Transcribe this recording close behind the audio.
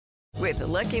With the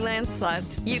Lucky Land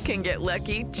Slots, you can get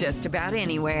lucky just about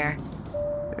anywhere.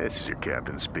 This is your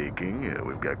captain speaking.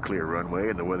 We've got clear runway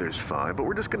and the weather's fine, but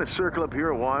we're just going to circle up here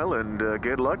a while and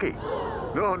get lucky.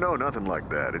 No, nothing like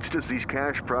that. It's just these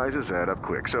cash prizes add up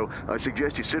quick. So I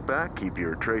suggest you sit back, keep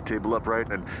your tray table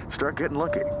upright, and start getting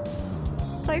lucky.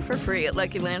 Play for free at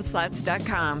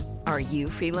LuckyLandSlots.com. Are you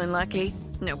feeling lucky?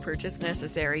 No purchase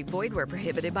necessary. Void where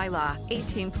prohibited by law.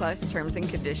 18+ terms and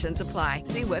conditions apply.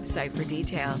 See website for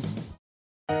details.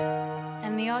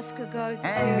 And the Oscar goes to...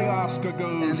 And the Oscar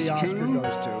goes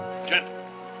to... Gentlemen,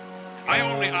 my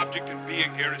only object in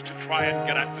being here is to try and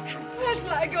get at the truth. Where shall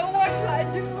I go? What shall I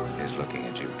do? He's looking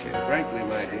at you, kid. Frankly,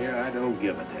 my dear, I don't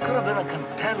give a damn. Could have been a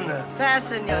contender.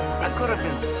 Fasten your seat. I could have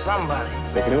been somebody.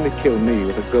 They can only kill me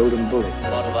with a golden bullet.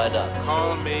 What have I done?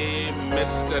 Call me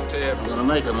Mr. Tibbs. I'm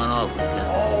gonna make him an offer again.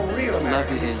 All real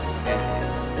Love is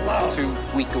too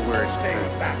weak a word.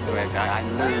 I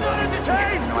loathe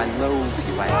you. No, I loathe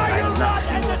you. I love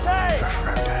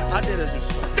you. I did as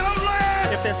instructed. Don't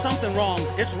laugh! If there's something wrong,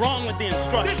 it's wrong with the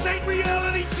instructions. This ain't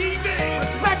reality TV!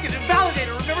 Respect it and validate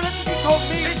it. Remember that's what you told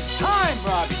me? It's time,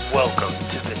 Robbie! Welcome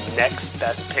to the Next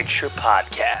Best Picture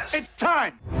podcast. It's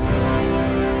time!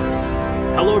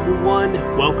 Hello, everyone.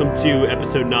 Welcome to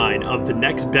episode 9 of the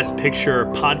Next Best Picture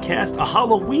podcast, a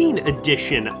Halloween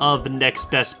edition of the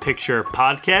Next Best Picture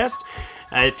podcast.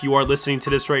 If you are listening to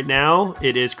this right now,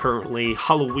 it is currently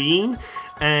Halloween,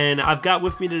 and I've got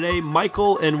with me today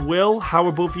Michael and Will. How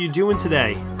are both of you doing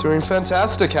today? Doing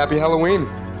fantastic. Happy Halloween.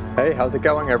 Hey, how's it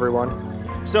going,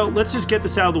 everyone? So let's just get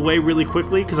this out of the way really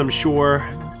quickly, because I'm sure,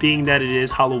 being that it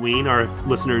is Halloween, our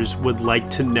listeners would like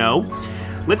to know.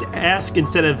 Let's ask,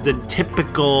 instead of the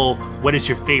typical, what is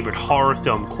your favorite horror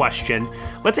film question,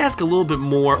 let's ask a little bit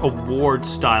more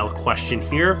award-style question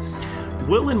here.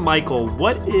 Will and Michael,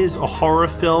 what is a horror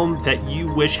film that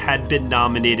you wish had been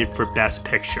nominated for Best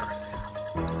Picture?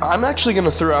 I'm actually going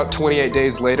to throw out 28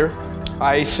 Days Later.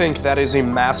 I think that is a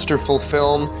masterful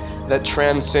film that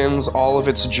transcends all of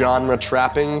its genre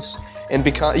trappings. And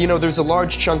because, there's a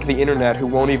large chunk of the internet who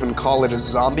won't even call it a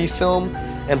zombie film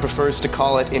and prefers to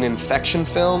call it an infection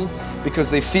film because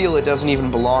they feel it doesn't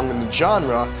even belong in the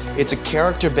genre. It's a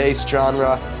character-based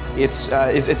genre. It's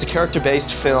a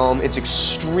character-based film. It's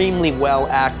extremely well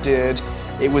acted.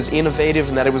 It was innovative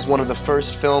in that it was one of the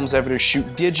first films ever to shoot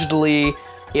digitally.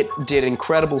 It did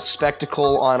incredible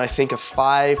spectacle on, I think, a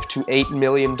 $5 to $8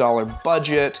 million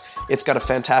budget. It's got a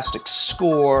fantastic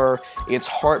score. It's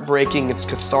heartbreaking. It's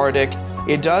cathartic.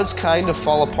 It does kind of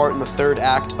fall apart in the third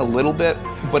act a little bit,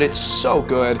 but it's so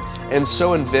good and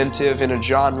so inventive in a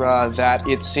genre that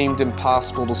it seemed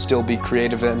impossible to still be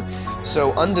creative in.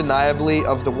 So undeniably,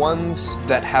 of the ones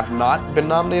that have not been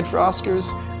nominated for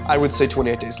Oscars, I would say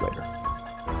 28 Days Later.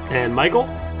 And Michael?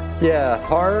 Yeah,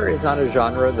 horror is not a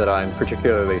genre that I'm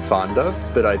particularly fond of,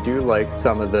 but I do like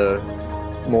some of the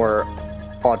more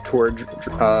auteur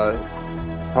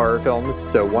horror films.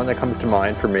 So one that comes to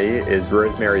mind for me is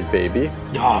Rosemary's Baby.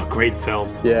 Oh, great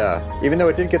film. Yeah, even though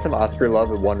it did get some Oscar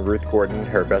love, it won Ruth Gordon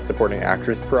her Best Supporting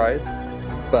Actress prize.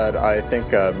 But I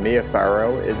think Mia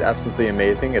Farrow is absolutely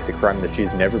amazing. It's a crime that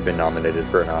she's never been nominated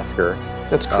for an Oscar.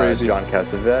 That's crazy. John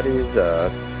Cassavetes,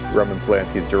 Roman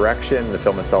Polanski's direction, the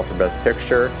film itself for Best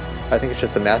Picture. I think it's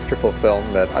just a masterful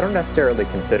film that I don't necessarily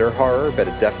consider horror, but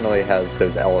it definitely has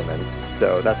those elements.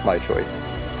 So that's my choice.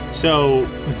 So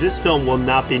this film will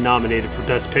not be nominated for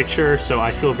Best Picture, so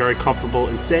I feel very comfortable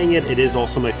in saying it. It is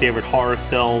also my favorite horror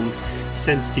film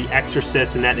since The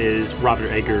Exorcist, and that is Robert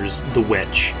Eggers' The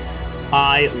Witch.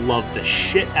 I love the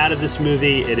shit out of this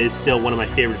movie. It is still one of my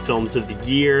favorite films of the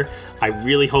year. I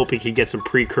really hope it can get some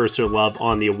precursor love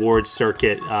on the awards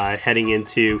circuit heading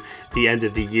into the end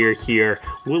of the year here.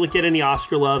 Will it get any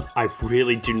Oscar love? I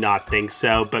really do not think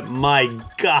so, but my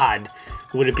God,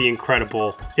 would it be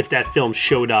incredible if that film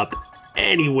showed up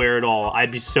anywhere at all.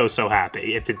 I'd be so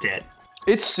happy if it did.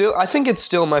 I think it's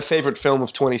still my favorite film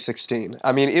of 2016.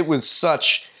 I mean, it was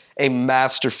such a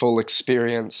masterful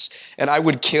experience, and I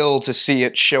would kill to see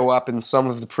it show up in some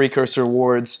of the precursor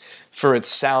awards for its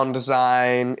sound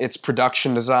design, its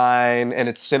production design, and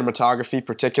its cinematography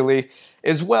particularly,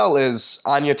 as well as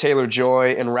Anya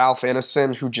Taylor-Joy and Ralph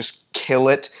Ineson, who just kill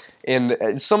it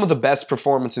in some of the best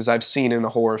performances I've seen in a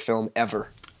horror film ever.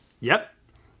 Yep,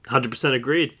 100%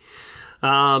 agreed.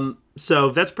 So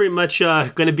that's pretty much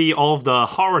going to be all of the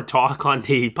horror talk on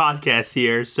the podcast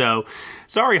here. So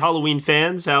sorry, Halloween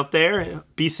fans out there.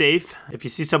 Be safe. If you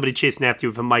see somebody chasing after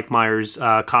you with a Mike Myers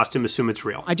costume, assume it's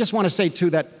real. I just want to say, too,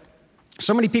 that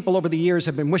so many people over the years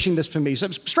have been wishing this for me. So,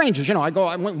 strangers,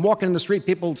 I'm walking in the street,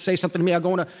 people say something to me. I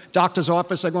go in a doctor's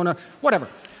office, I go in a whatever.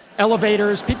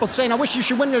 elevators, people saying, I wish you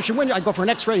should win, you should win. I go for an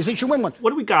X-ray, you should win one.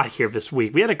 What do we got here this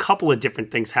week? We had a couple of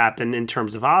different things happen in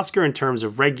terms of Oscar, in terms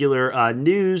of regular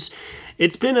news.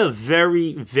 It's been a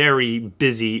very, very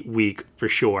busy week for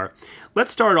sure.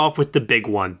 Let's start off with the big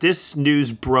one. This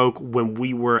news broke when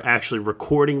we were actually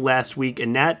recording last week,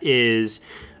 and that is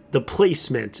the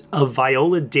placement of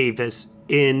Viola Davis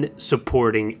in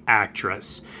supporting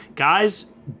actress. Guys,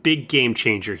 big game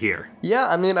changer here. Yeah,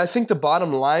 I mean, I think the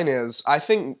bottom line is, I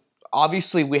think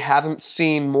obviously we haven't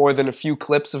seen more than a few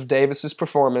clips of Davis's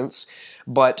performance,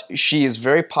 but she is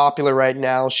very popular right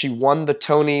now. She won the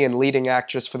Tony and leading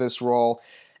actress for this role,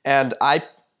 and I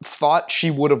thought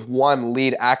she would have won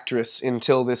lead actress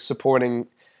until this supporting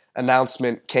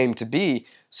announcement came to be.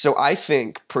 So I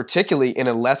think, particularly in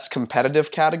a less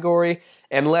competitive category,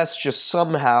 unless just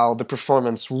somehow the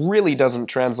performance really doesn't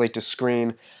translate to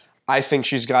screen, I think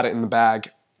she's got it in the bag.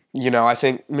 You know, I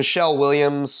think Michelle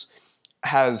Williams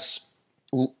has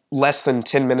less than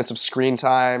 10 minutes of screen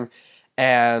time,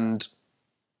 and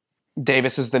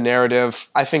Davis is the narrative.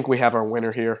 I think we have our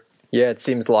winner here. Yeah, it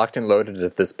seems locked and loaded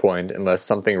at this point, unless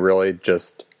something really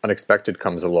just unexpected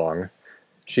comes along.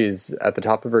 She's at the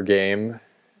top of her game.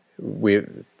 We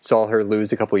saw her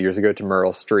lose a couple years ago to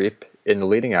Meryl Streep in the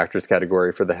leading actress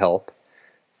category for The Help.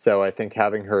 So I think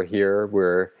having her here,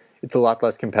 where it's a lot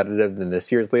less competitive than this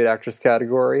year's lead actress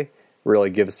category, really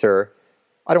gives her,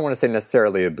 I don't want to say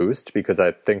necessarily a boost, because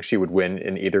I think she would win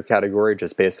in either category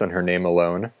just based on her name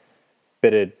alone.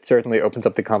 But it certainly opens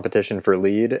up the competition for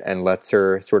lead and lets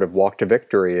her sort of walk to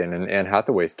victory in an Anne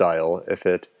Hathaway style, if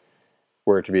it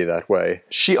were to be that way.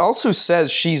 She also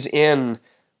says she's in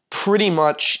pretty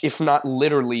much, if not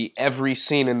literally, every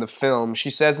scene in the film. She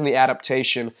says in the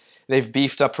adaptation they've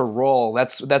beefed up her role.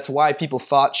 That's why people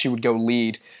thought she would go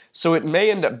lead. So it may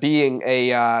end up being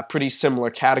a pretty similar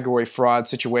category fraud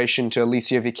situation to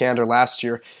Alicia Vikander last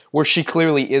year, where she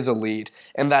clearly is a lead.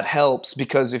 And that helps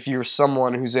because if you're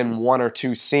someone who's in one or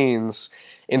two scenes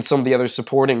in some of the other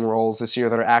supporting roles this year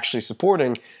that are actually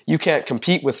supporting, you can't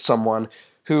compete with someone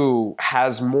who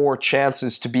has more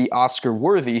chances to be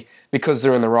Oscar-worthy because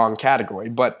they're in the wrong category.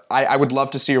 But I would love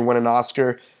to see her win an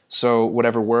Oscar, so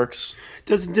whatever works.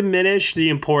 Does it diminish the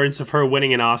importance of her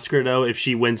winning an Oscar, though, if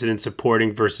she wins it in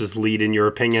supporting versus lead, in your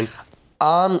opinion?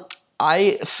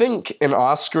 I think an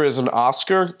Oscar is an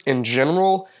Oscar in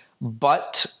general,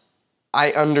 but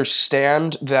I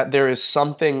understand that there is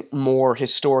something more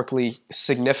historically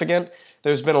significant.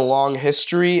 There's been a long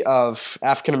history of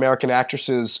African-American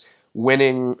actresses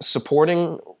winning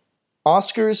supporting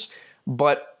Oscars,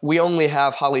 but we only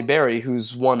have Halle Berry,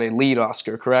 who's won a lead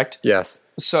Oscar, correct? Yes.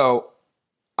 So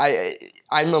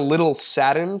I'm a little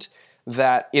saddened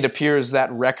that it appears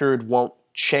that record won't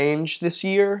change this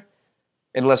year,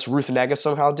 unless Ruth Negga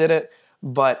somehow did it.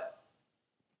 But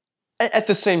at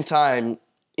the same time,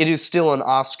 it is still an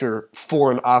Oscar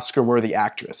for an Oscar-worthy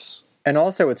actress. And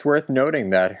also, it's worth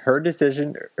noting that her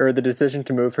decision, or the decision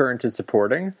to move her into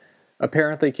supporting,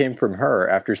 apparently came from her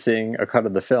after seeing a cut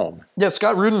of the film. Yeah,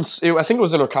 Scott Rudin, I think it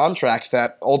was in her contract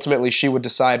that ultimately she would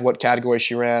decide what category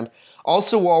she ran.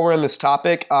 Also, while we're on this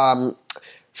topic,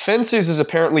 Fences is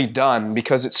apparently done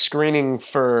because it's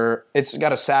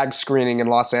got a SAG screening in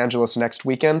Los Angeles next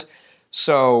weekend.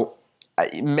 So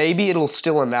maybe it'll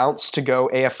still announce to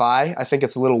go AFI. I think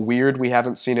it's a little weird. We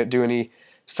haven't seen it do any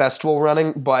festival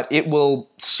running, but it will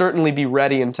certainly be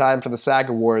ready in time for the SAG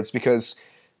Awards because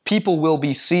people will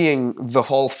be seeing the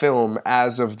whole film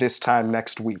as of this time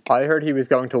next week. I heard he was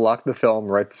going to lock the film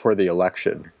right before the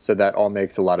election, so that all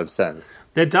makes a lot of sense.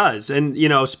 That does. And,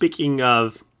 speaking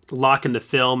of locking the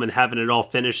film and having it all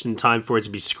finished in time for it to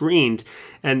be screened,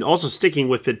 and also sticking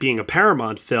with it being a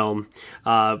Paramount film,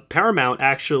 Paramount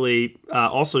actually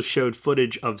also showed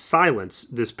footage of Silence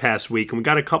this past week, and we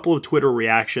got a couple of Twitter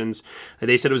reactions.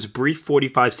 They said it was a brief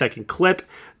 45-second clip.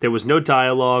 There was no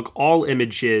dialogue, all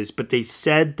images, but they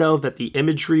said, though, that the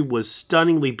imagery was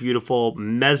stunningly beautiful,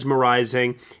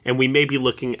 mesmerizing, and we may be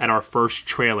looking at our first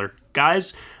trailer.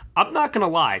 Guys, I'm not going to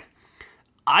lie.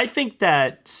 I think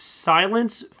that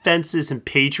Silence, Fences, and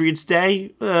Patriots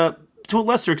Day, to a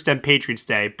lesser extent Patriots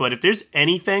Day, but if there's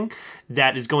anything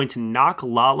that is going to knock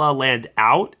La La Land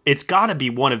out, it's got to be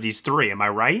one of these three. Am I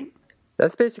right?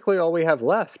 That's basically all we have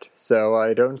left, so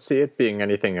I don't see it being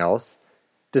anything else.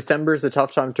 December is a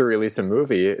tough time to release a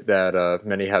movie that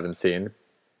many haven't seen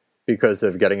because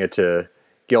of getting it to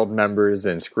guild members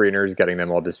and screeners, getting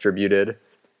them all distributed.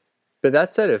 But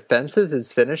that said, if Fences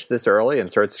is finished this early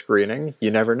and starts screening, you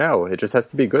never know. It just has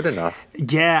to be good enough.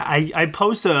 Yeah, I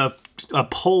posted a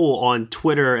poll on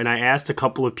Twitter, and I asked a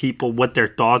couple of people what their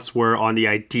thoughts were on the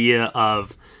idea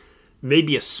of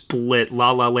maybe a split,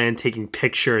 La La Land taking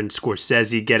picture and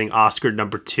Scorsese getting Oscar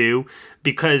number 2,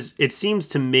 because it seems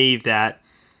to me that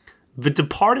the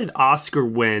Departed Oscar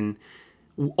win,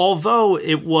 although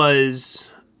it was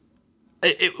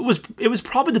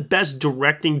probably the best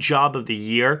directing job of the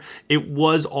year, it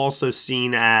was also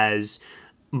seen as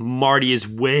Marty is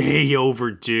way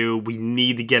overdue. We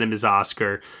need to get him his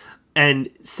Oscar. And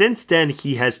since then,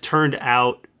 he has turned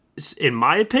out, in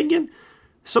my opinion,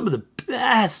 some of the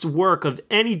best work of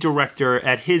any director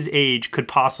at his age could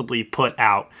possibly put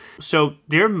out. So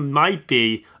there might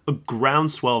be a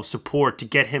groundswell of support to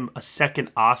get him a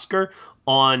second Oscar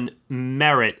on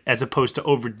merit as opposed to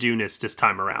overdueness this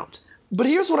time around. But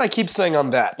here's what I keep saying on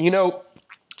that. You know,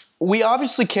 we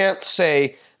obviously can't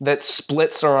say that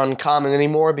splits are uncommon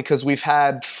anymore because we've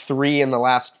had 3 in the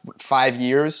last 5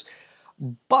 years.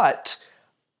 But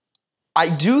I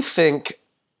do think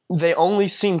they only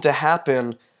seem to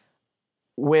happen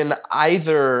when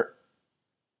either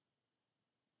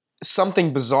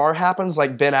something bizarre happens,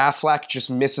 like Ben Affleck just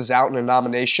misses out in a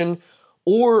nomination,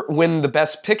 or when the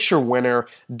Best Picture winner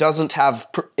doesn't have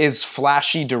as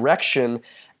flashy direction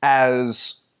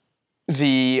as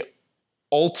the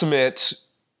ultimate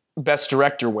Best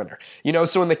Director winner. You know,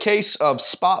 so in the case of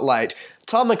Spotlight,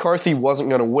 Tom McCarthy wasn't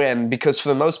going to win because for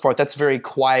the most part that's very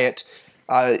quiet,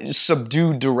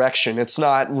 subdued direction. It's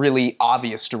not really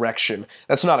obvious direction.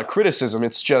 That's not a criticism.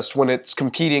 It's just when it's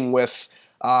competing with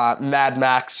Mad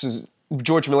Max,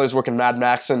 George Miller's work in Mad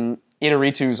Max and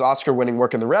Inarritu's Oscar-winning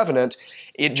work in The Revenant,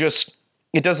 it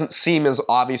doesn't seem as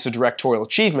obvious a directorial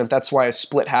achievement. That's why a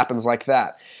split happens like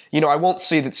that. You know, I won't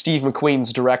say that Steve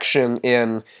McQueen's direction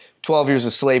in 12 Years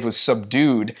a Slave was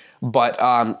subdued, but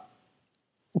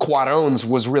Cuarón's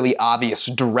was really obvious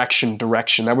direction.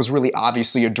 That was really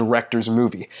obviously a director's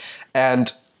movie. And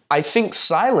I think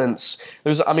Silence,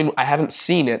 I haven't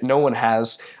seen it, no one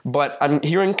has, but I'm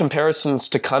hearing comparisons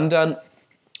to Kundun,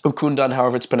 or Kundun,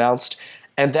 however it's pronounced,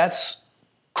 and that's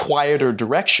quieter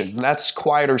direction. That's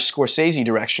quieter Scorsese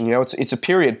direction. You know, it's a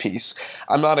period piece.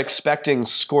 I'm not expecting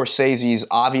Scorsese's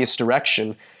obvious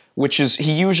direction, which is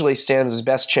he usually stands his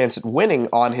best chance at winning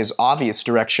on his obvious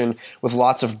direction with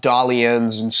lots of dolly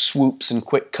ends and swoops and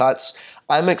quick cuts.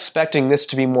 I'm expecting this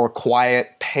to be more quiet,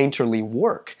 painterly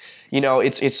work. You know,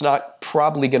 it's not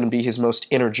probably going to be his most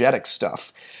energetic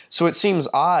stuff. So it seems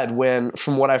odd when,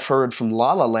 from what I've heard from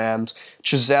La La Land,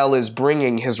 Chazelle is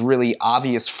bringing his really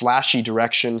obvious flashy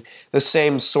direction, the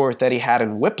same sort that he had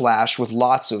in Whiplash, with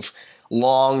lots of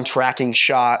long tracking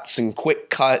shots and quick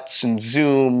cuts and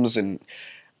zooms and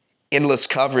endless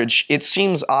coverage. It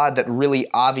seems odd that really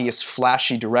obvious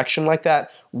flashy direction like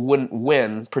that wouldn't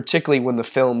win, particularly when the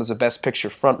film is a Best Picture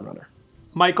frontrunner.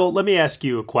 Michael, let me ask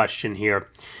you a question here.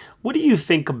 What do you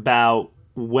think about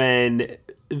when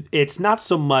it's not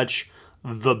so much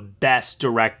the best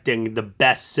directing, the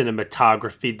best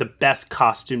cinematography, the best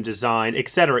costume design,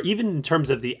 etc., even in terms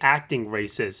of the acting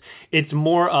races, it's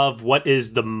more of what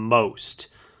is the most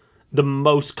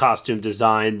costume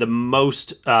design, the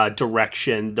most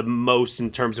direction, the most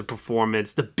in terms of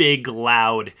performance, the big,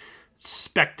 loud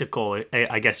spectacle,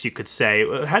 I guess you could say.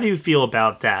 How do you feel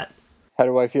about that? How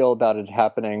do I feel about it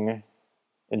happening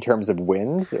in terms of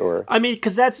wins, or?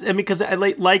 Because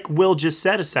like Will just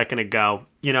said a second ago,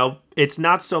 you know, it's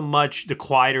not so much the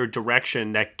quieter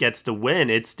direction that gets the win.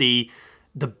 It's the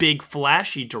big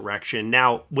flashy direction.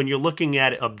 Now, when you're looking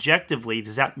at it objectively,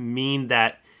 does that mean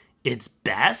that it's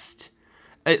best?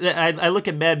 I look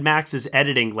at Mad Max's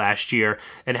editing last year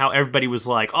and how everybody was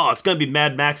like, oh, it's going to be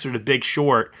Mad Max or The Big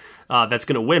Short that's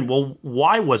going to win. Well,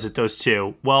 why was it those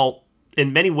two? Well,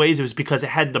 in many ways, it was because it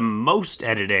had the most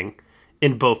editing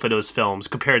in both of those films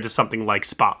compared to something like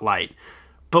Spotlight.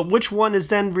 But which one is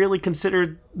then really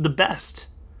considered the best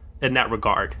in that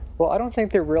regard? Well, I don't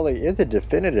think there really is a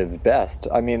definitive best.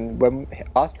 I mean, when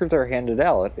Oscars are handed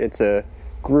out, it's a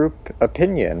group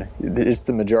opinion. It's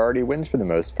the majority wins for the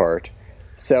most part.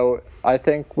 So I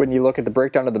think when you look at the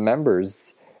breakdown of the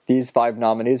members, these 5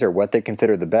 nominees are what they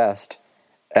consider the best.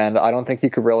 And I don't think you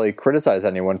could really criticize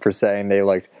anyone for saying they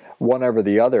liked one over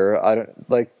the other.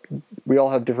 We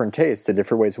all have different tastes and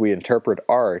different ways we interpret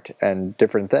art and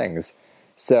different things.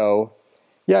 So,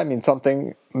 yeah, I mean,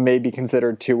 something may be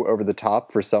considered too over the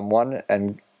top for someone,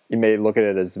 and you may look at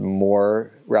it as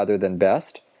more rather than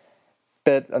best.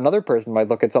 But another person might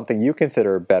look at something you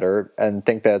consider better and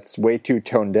think that's way too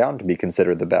toned down to be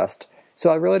considered the best. So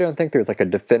I really don't think there's like a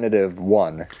definitive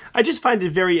one. I just find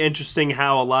it very interesting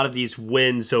how a lot of these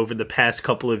wins over the past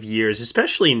couple of years,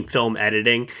 especially in film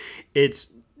editing,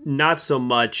 it's not so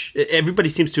much. Everybody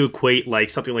seems to equate like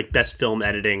something like best film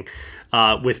editing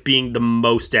with being the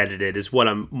most edited is what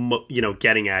I'm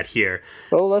getting at here.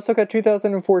 Well, let's look at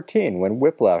 2014 when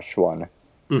Whiplash won.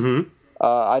 Mm-hmm.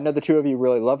 I know the two of you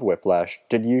really love Whiplash.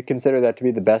 Did you consider that to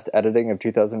be the best editing of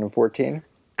 2014?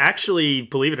 Actually,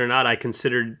 believe it or not, I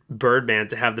considered Birdman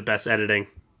to have the best editing,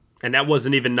 and that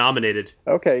wasn't even nominated.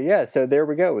 Okay, yeah, so there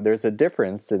we go. There's a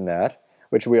difference in that,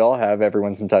 which we all have.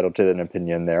 Everyone's entitled to an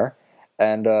opinion there.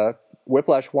 And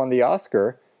Whiplash won the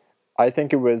Oscar. I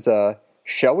think it was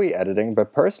showy editing,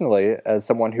 but personally, as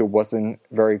someone who wasn't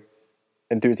very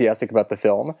enthusiastic about the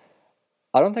film,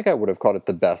 I don't think I would have called it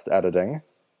the best editing.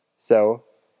 So,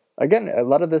 again, a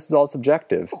lot of this is all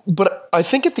subjective. But I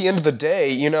think at the end of the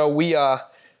day, we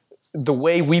the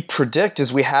way we predict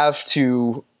is we have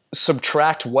to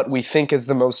subtract what we think is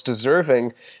the most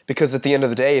deserving, because at the end of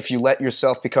the day, if you let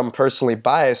yourself become personally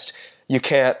biased, you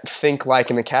can't think like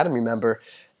an Academy member.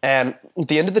 And at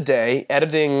the end of the day,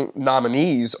 editing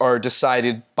nominees are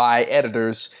decided by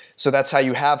editors. So that's how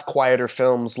you have quieter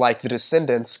films like The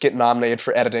Descendants get nominated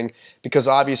for editing, because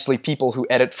obviously people who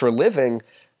edit for a living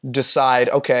decide,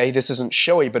 okay, this isn't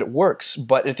showy, but it works.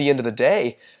 But at the end of the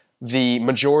day, the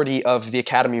majority of the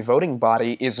Academy voting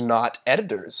body is not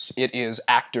editors. It is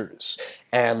actors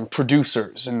and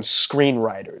producers and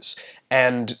screenwriters.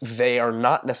 And they are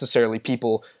not necessarily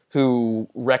people who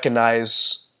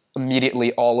recognize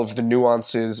immediately all of the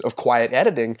nuances of quiet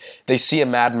editing. They see a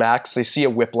Mad Max, they see a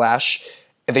Whiplash,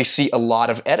 and they see a lot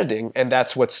of editing, and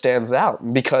that's what stands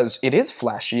out, because it is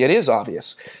flashy, it is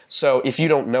obvious. So if you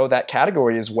don't know that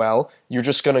category as well, you're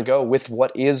just going to go with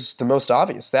what is the most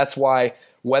obvious. That's why,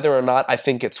 whether or not I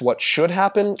think it's what should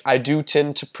happen, I do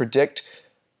tend to predict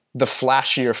the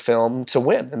flashier film to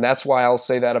win. And that's why I'll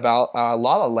say that about La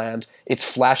La Land. It's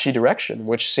flashy direction,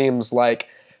 which seems like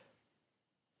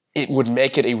it would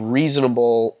make it a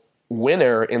reasonable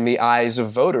winner in the eyes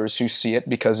of voters who see it,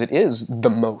 because it is the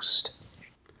most.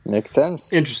 Makes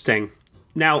sense. Interesting.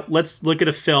 Now, let's look at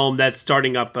a film that's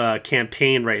starting up a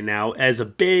campaign right now as a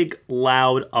big,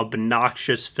 loud,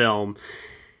 obnoxious film.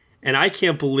 And I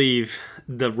can't believe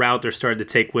the route they're starting to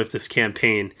take with this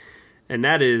campaign. And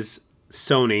that is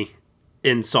Sony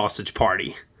in Sausage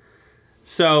Party.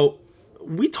 So,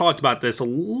 we talked about this a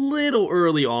little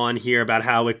early on here about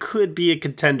how it could be a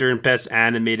contender in Best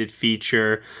Animated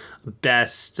Feature,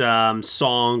 Best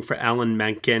Song for Alan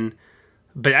Menken.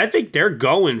 But I think they're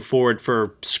going for it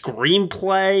for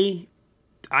screenplay.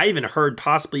 I even heard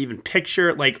possibly even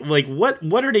picture. Like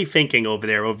what are they thinking over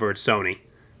there over at Sony?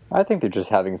 I think they're just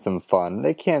having some fun.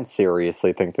 They can't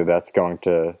seriously think that that's going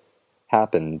to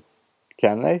happen,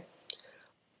 can they?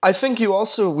 I think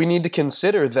we need to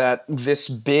consider that this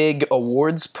big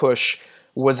awards push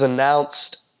was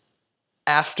announced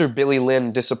after Billy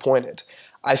Lynn disappointed.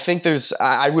 I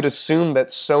would assume that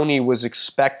Sony was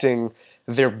expecting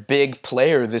their big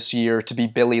player this year to be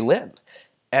Billy Lynn.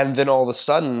 And then all of a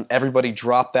sudden, everybody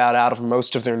dropped that out of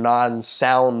most of their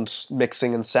non-sound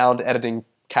mixing and sound editing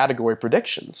category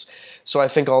predictions. So I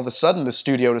think all of a sudden the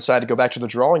studio decided to go back to the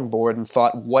drawing board and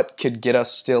thought, what could get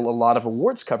us still a lot of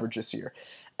awards coverage this year?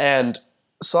 And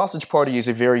Sausage Party is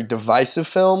a very divisive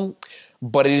film,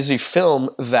 but it is a film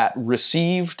that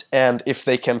received, and if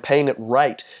they campaign it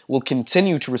right, will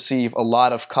continue to receive a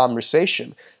lot of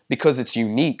conversation because it's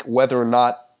unique. Whether or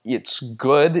not it's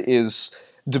good is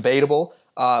debatable,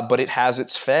 but it has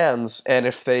its fans, and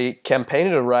if they campaign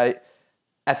it right,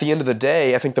 at the end of the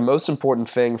day, I think the most important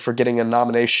thing for getting a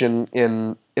nomination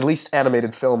in at least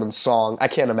animated film and song, I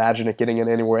can't imagine it getting in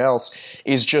anywhere else,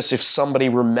 is just if somebody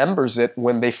remembers it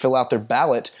when they fill out their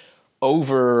ballot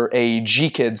over a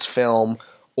G-Kids film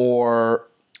or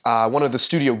one of the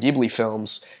Studio Ghibli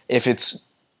films. If it's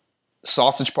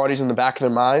Sausage Party's in the back of their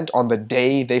mind on the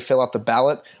day they fill out the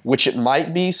ballot, which it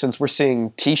might be since we're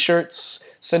seeing T-shirts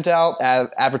sent out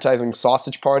advertising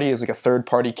Sausage Party as like a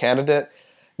third-party candidate,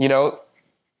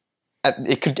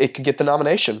 it could get the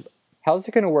nomination. How's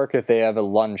it going to work if they have a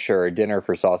lunch or a dinner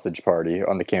for Sausage Party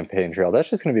on the campaign trail?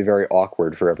 That's just going to be very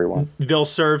awkward for everyone. They'll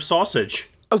serve sausage.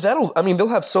 Oh, they'll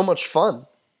have so much fun.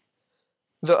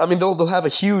 They'll have a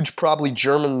huge, probably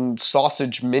German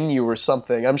sausage menu or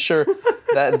something. I'm sure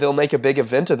that they'll make a big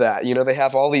event of that. They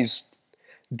have all these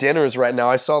dinners right now.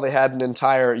 I saw they had an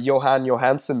entire Johan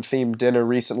Johansson themed dinner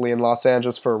recently in Los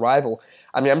Angeles for Arrival.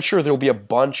 I'm sure there'll be a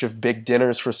bunch of big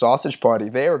dinners for Sausage Party.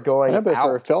 They are going but out.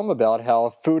 For a film about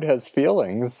how food has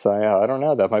feelings, I don't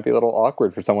know. That might be a little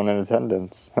awkward for someone in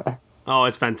attendance. Oh,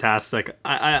 it's fantastic.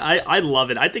 I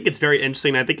love it. I think it's very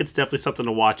interesting. I think it's definitely something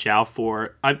to watch out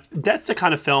for. That's the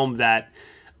kind of film that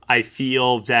I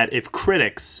feel that if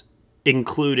critics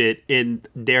include it in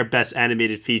their best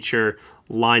animated feature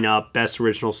lineup, best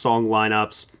original song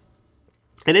lineups.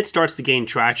 And it starts to gain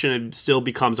traction and still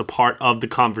becomes a part of the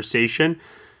conversation.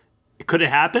 Could it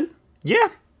happen? Yeah,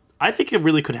 I think it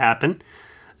really could happen.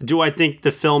 Do I think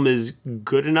the film is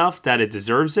good enough that it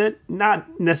deserves it?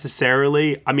 Not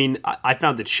necessarily. I mean, I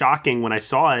found it shocking when I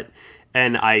saw it,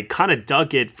 and I kind of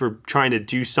dug it for trying to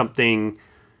do something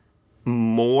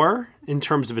more in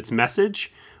terms of its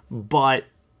message, but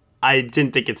I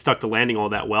didn't think it stuck the landing all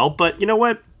that well. But you know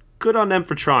what? Good on them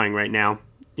for trying right now.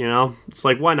 You know, it's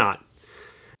like, why not?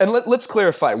 And let's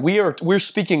clarify, we're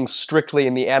speaking strictly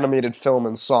in the animated film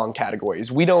and song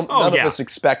categories. None of us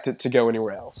expect it to go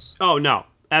anywhere else. Oh, no.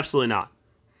 Absolutely not.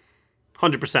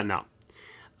 100%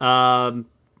 no.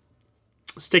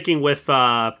 Sticking with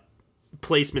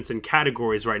placements and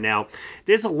categories right now,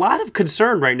 there's a lot of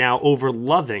concern right now over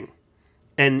Loving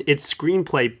and its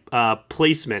screenplay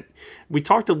placement. We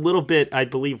talked a little bit, I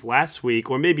believe, last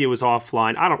week, or maybe it was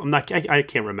offline. I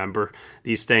can't remember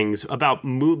these things, about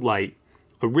Moonlight.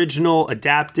 Original,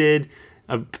 adapted.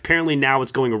 Apparently now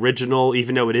it's going original,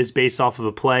 even though it is based off of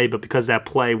a play. But because that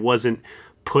play wasn't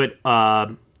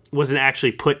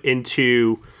actually put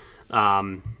into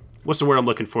what's the word I'm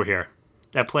looking for here?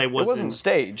 That play wasn't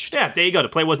staged. Yeah, there you go. The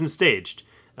play wasn't staged.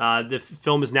 The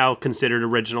film is now considered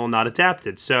original, not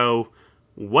adapted. So,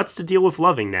 what's the deal with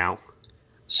Loving now?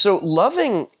 So,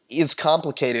 Loving is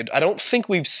complicated. I don't think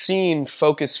we've seen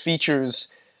Focus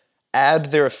Features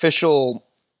add their official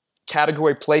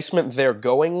category placement they're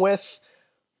going with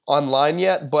online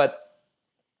yet, but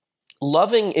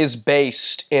Loving is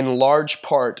based in large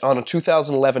part on a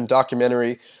 2011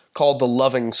 documentary called The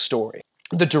Loving Story.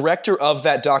 The director of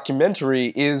that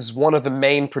documentary is one of the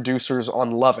main producers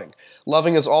on Loving.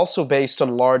 Loving is also based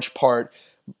in large part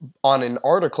on an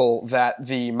article that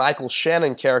the Michael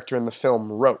Shannon character in the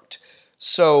film wrote.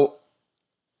 So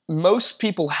most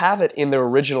people have it in their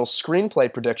original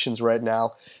screenplay predictions right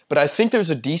now, but I think there's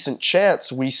a decent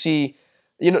chance we see,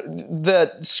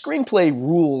 the screenplay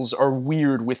rules are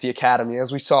weird with the Academy, as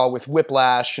we saw with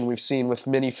Whiplash and we've seen with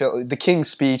The King's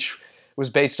Speech was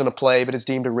based on a play but is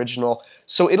deemed original.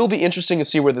 So it'll be interesting to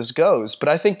see where this goes, but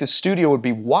I think the studio would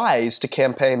be wise to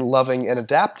campaign Loving and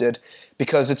Adapted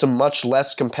because it's a much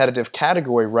less competitive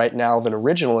category right now than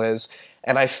original is.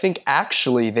 And I think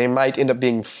actually they might end up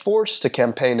being forced to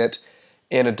campaign it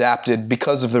in Adapted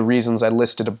because of the reasons I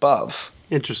listed above.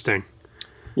 Interesting.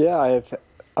 Yeah,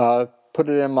 I've put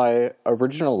it in my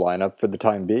original lineup for the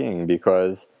time being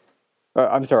because...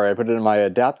 I put it in my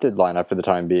adapted lineup for the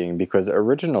time being because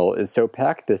original is so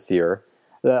packed this year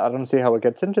that I don't see how it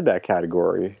gets into that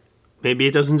category. Maybe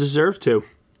it doesn't deserve to.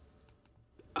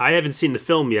 I haven't seen the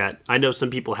film yet. I know some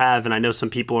people have, and I know some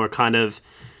people are kind of...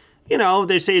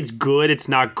 they say it's good, it's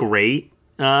not great.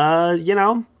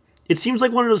 It seems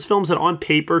like one of those films that on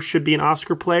paper should be an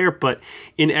Oscar player, but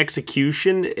in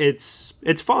execution,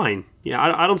 it's fine. Yeah,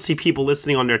 I don't see people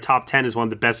listing on their top 10 as one of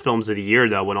the best films of the year,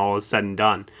 though, when all is said and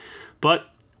done. But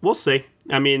we'll see.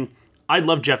 I mean, I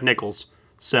love Jeff Nichols,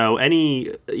 so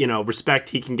any respect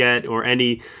he can get or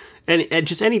any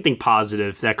just anything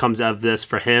positive that comes out of this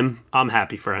for him, I'm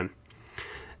happy for him.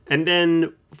 And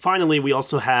then finally, we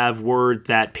also have word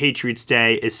that Patriots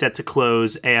Day is set to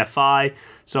close AFI,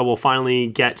 so we'll finally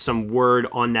get some word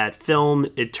on that film.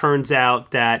 It turns out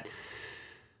that,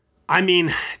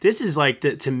 this is like,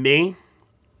 to me,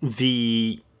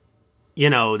 the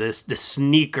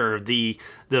sneaker, the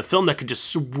film that could just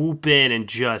swoop in and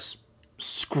just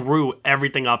screw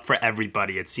everything up for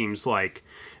everybody, it seems like.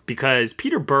 Because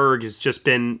Peter Berg has just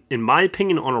been, in my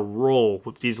opinion, on a roll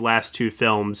with these last two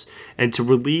films. And to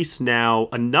release now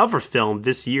another film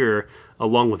this year,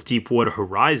 along with Deepwater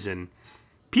Horizon,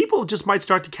 people just might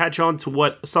start to catch on to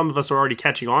what some of us are already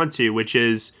catching on to, which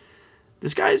is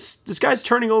this guy's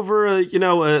turning over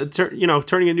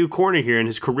turning a new corner here in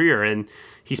his career, and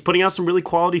he's putting out some really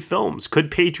quality films.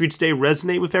 Could Patriots Day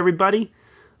resonate with everybody?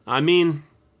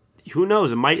 Who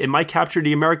knows? It might capture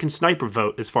the American Sniper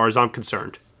vote, as far as I'm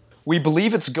concerned. We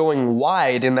believe it's going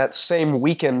wide in that same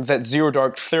weekend that Zero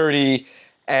Dark 30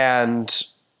 and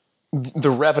The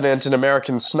Revenant and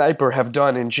American Sniper have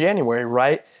done in January,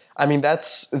 right?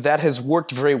 That has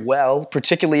worked very well,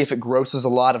 particularly if it grosses a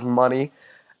lot of money.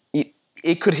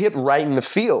 It could hit right in the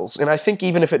feels, and I think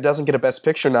even if it doesn't get a Best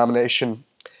Picture nomination,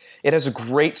 it has a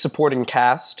great supporting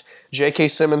cast. J.K.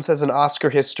 Simmons has an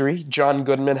Oscar history. John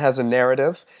Goodman has a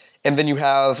narrative. And then you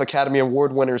have Academy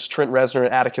Award winners Trent Reznor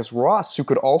and Atticus Ross, who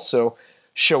could also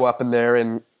show up in there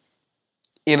in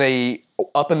a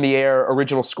up-in-the-air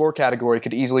original score category,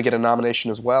 could easily get a nomination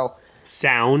as well.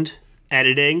 Sound,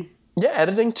 editing, Yeah,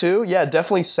 editing too. Yeah,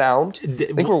 definitely sound. I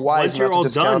think we're wise Once you're not all to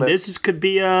discount done, it. this could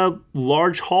be a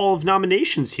large haul of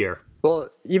nominations here. Well,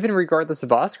 even regardless of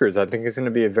Oscars, I think it's going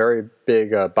to be a very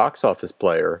big box office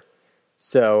player.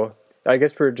 So I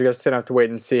guess we're just going to have to wait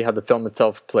and see how the film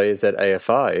itself plays at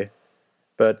AFI.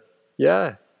 But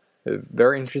yeah,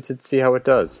 very interested to see how it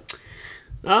does.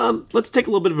 Let's take a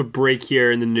little bit of a break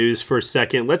here in the news for a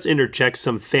second. Let's interject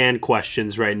some fan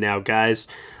questions right now, guys.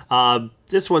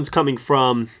 This one's coming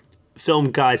from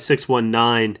Film Guy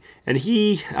 619, and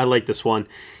I like this one.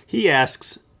 He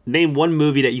asks, name one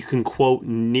movie that you can quote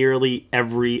nearly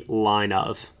every line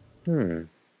of. One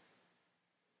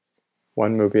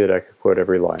movie that I could quote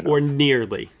every line of. Or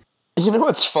nearly. You know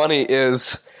what's funny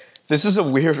is, this is a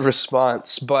weird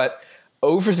response, but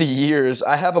over the years,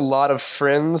 I have a lot of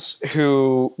friends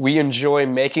who we enjoy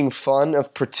making fun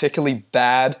of particularly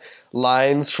bad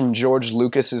lines from George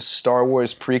Lucas's Star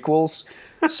Wars prequels.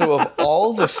 So of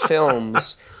all the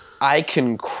films I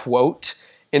can quote,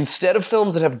 instead of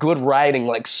films that have good writing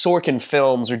like Sorkin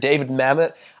films or David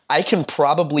Mamet, I can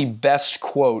probably best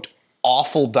quote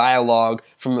awful dialogue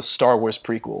from the Star Wars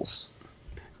prequels.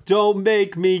 Don't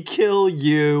make me kill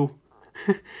you.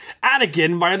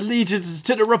 Anakin, my allegiance is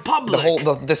to the Republic.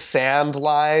 The sand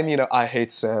line, I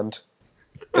hate sand.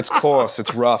 It's coarse,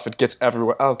 it's rough, it gets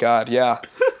everywhere. Oh god, yeah.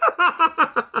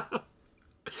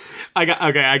 I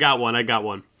got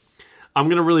one. I'm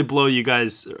gonna really blow you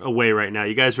guys away right now.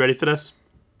 You guys ready for this?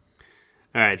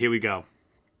 All right, here we go.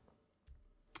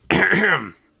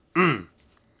 I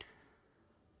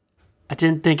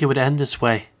didn't think it would end this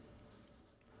way.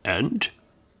 End?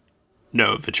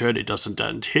 No, the journey doesn't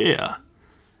end here.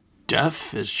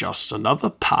 Death is just another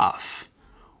path,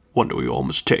 one that we all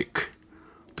must take.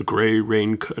 The grey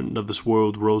rain curtain of this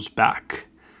world rolls back,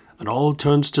 and all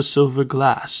turns to silver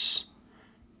glass.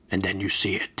 And then you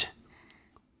see it.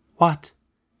 What?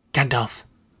 Gandalf,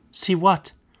 see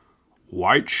what?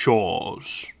 White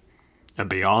shores, and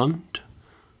beyond,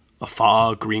 a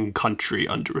far green country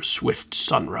under a swift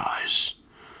sunrise.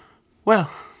 Well,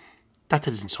 that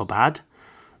isn't so bad.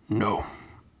 No,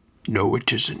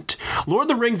 it isn't. Lord of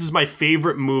the Rings is my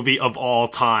favorite movie of all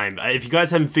time. If you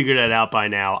guys haven't figured that out by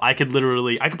now, I could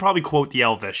probably quote the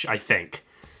Elvish, I think.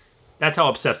 That's how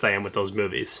obsessed I am with those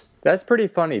movies. That's pretty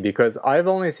funny, because I've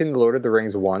only seen The Lord of the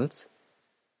Rings once.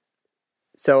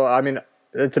 So, I mean,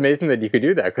 it's amazing that you could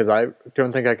do that, because I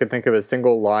don't think I could think of a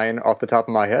single line off the top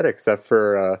of my head, except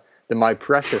for the My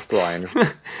Precious line.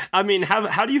 I mean,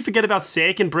 how do you forget about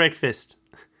Steak and Breakfast?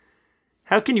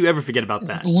 How can you ever forget about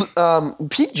that?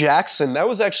 Pete Jackson, that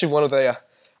was actually one of the...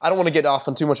 I don't want to get off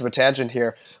on too much of a tangent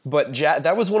here, but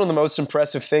that was one of the most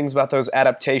impressive things about those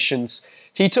adaptations.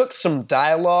 He took some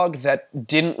dialogue that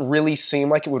didn't really seem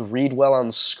like it would read well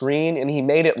on screen, and he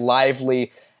made it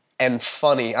lively and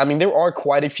funny. I mean, there are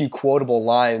quite a few quotable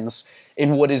lines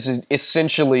in what is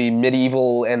essentially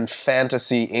medieval and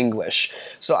fantasy English.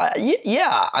 So, I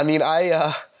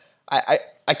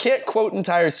can't quote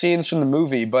entire scenes from the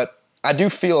movie, but I do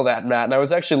feel that, Matt. And I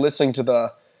was actually listening to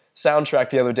the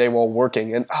soundtrack the other day while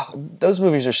working, and those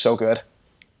movies are so good.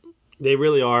 They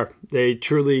really are. They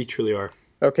truly, truly are.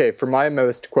 Okay, for my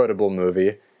most quotable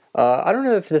movie, I don't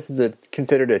know if this is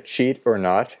considered a cheat or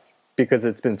not, because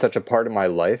it's been such a part of my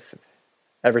life,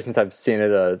 ever since I've seen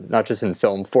it, not just in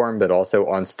film form, but also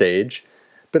on stage.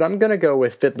 But I'm going to go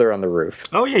with Fiddler on the Roof.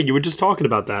 Oh yeah, you were just talking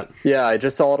about that. Yeah, I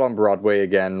just saw it on Broadway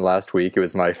again last week. It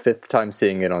was my 5th time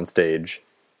seeing it on stage.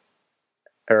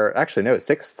 Or actually, no,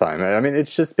 6th time. I mean,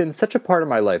 it's just been such a part of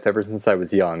my life ever since I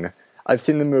was young. I've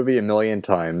seen the movie a million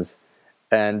times,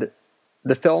 and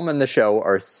the film and the show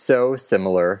are so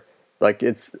similar. Like,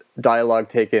 it's dialogue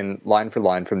taken line for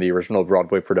line from the original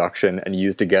Broadway production and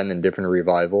used again in different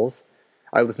revivals.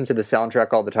 I listen to the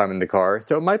soundtrack all the time in the car,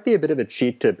 so it might be a bit of a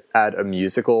cheat to add a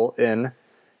musical in,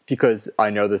 because I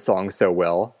know the song so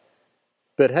well.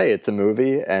 But hey, it's a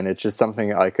movie, and it's just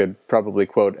something I could probably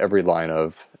quote every line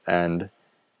of, and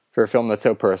for a film that's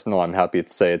so personal, I'm happy to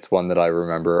say it's one that I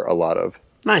remember a lot of.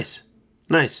 Nice.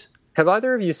 Have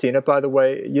either of you seen it, by the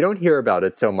way? You don't hear about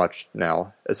it so much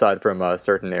now, aside from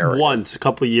certain areas. Once, a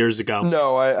couple of years ago.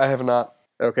 No, I have not.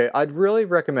 Okay, I'd really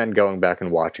recommend going back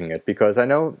and watching it, because I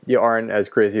know you aren't as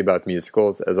crazy about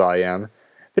musicals as I am,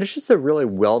 but it's just a really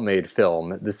well-made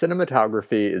film. The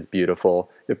cinematography is beautiful,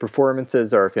 the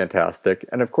performances are fantastic,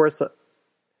 and of course,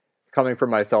 coming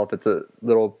from myself, it's a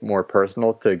little more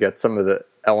personal to get some of the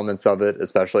elements of it,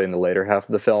 especially in the later half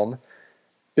of the film.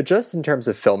 But just in terms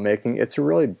of filmmaking, it's a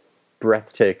really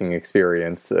breathtaking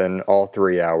experience in all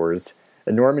 3 hours.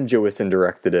 And Norman Jewison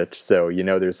directed it, so you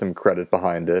know there's some credit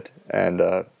behind it. And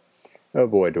oh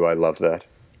boy, do I love that.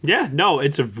 Yeah, no,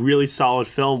 it's a really solid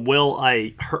film. Will,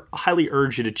 I highly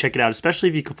urge you to check it out, especially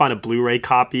if you can find a Blu-ray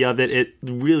copy of it. It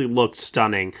really looks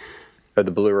stunning.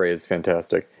 The Blu-ray is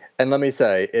fantastic. And let me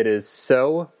say, it is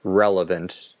so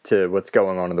relevant to what's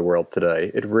going on in the world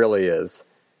today. It really is.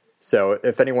 So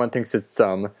if anyone thinks it's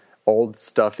some old,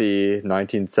 stuffy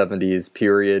 1970s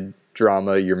period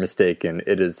drama, you're mistaken.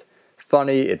 It is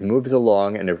funny, it moves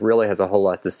along, and it really has a whole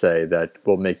lot to say that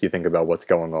will make you think about what's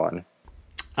going on.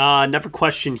 Another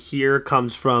question here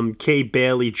comes from K.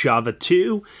 Bailey Java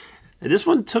 2. And this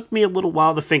one took me a little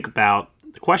while to think about.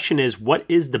 The question is, what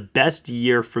is the best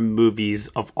year for movies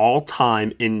of all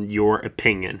time in your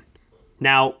opinion?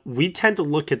 Now, we tend to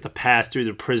look at the past through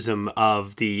the prism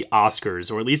of the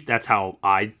Oscars, or at least that's how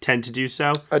I tend to do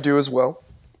so. I do as well.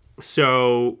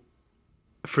 So,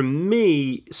 for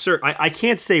me, sir, I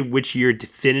can't say which year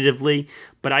definitively,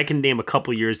 but I can name a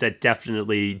couple years that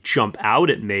definitely jump out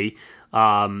at me.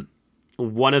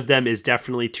 One of them is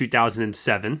definitely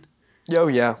 2007. Oh,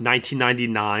 yeah.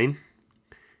 1999.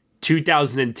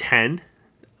 2010.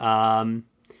 And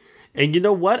you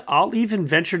know what? I'll even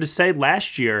venture to say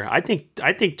last year. I think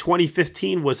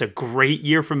 2015 was a great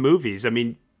year for movies. I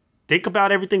mean, think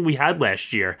about everything we had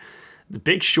last year. The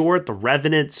Big Short, The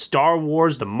Revenant, Star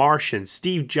Wars, The Martian,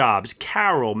 Steve Jobs,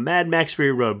 Carol, Mad Max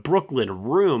Fury Road, Brooklyn,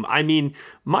 Room. I mean,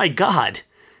 my God.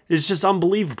 It's just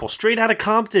unbelievable. Straight Outta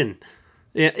Compton.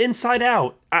 Inside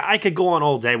Out. I could go on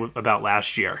all day about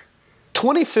last year.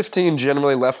 2015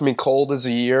 generally left me cold as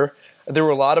a year. There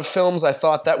were a lot of films I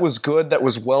thought that was good, that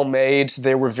was well made.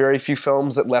 There were very few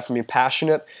films that left me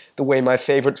passionate, the way my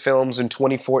favorite films in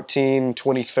 2014,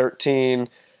 2013,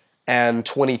 and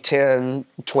 2010,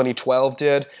 2012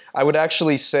 did. I would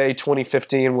actually say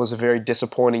 2015 was a very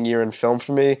disappointing year in film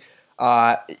for me.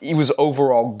 It was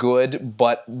overall good,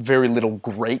 but very little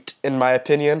great, in my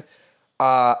opinion.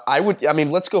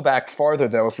 Let's go back farther,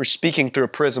 though. If we're speaking through a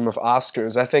prism of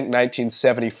Oscars, I think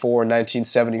 1974 and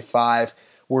 1975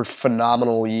 were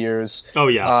phenomenal years. Oh,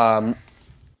 yeah.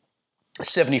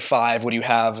 75, what do you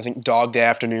have? I think Dog Day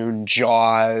Afternoon,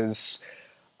 Jaws,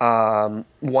 One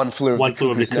Flew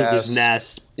Over the Cuckoo's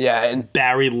Nest. Yeah, and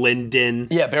Barry Lyndon.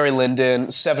 Yeah, Barry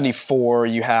Lyndon. 74,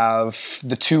 you have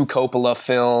the two Coppola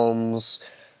films.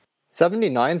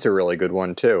 79's a really good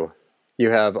one, too. You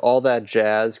have All That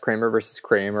Jazz, Kramer vs.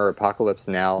 Kramer, Apocalypse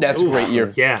Now. That's a great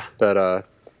year. Yeah. But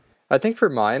I think for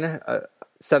mine,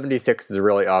 76 is a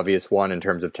really obvious one in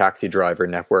terms of Taxi Driver,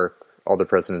 Network, All the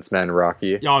President's Men,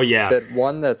 Rocky. Oh, yeah. But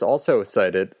one that's also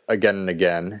cited again and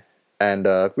again, and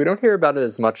we don't hear about it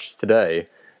as much today,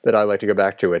 but I like to go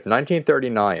back to it,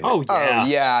 1939. Oh, yeah. Oh,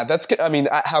 yeah. That's good. I mean,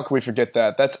 how can we forget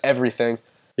that? That's everything.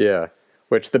 Yeah.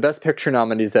 Which the Best Picture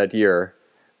nominees that year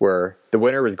were, the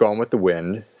winner was Gone with the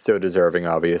Wind, so deserving,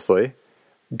 obviously.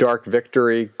 Dark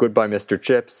Victory, Goodbye Mr.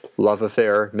 Chips, Love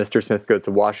Affair, Mr. Smith Goes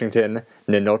to Washington,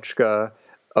 Ninotchka,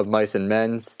 Of Mice and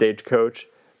Men, Stagecoach,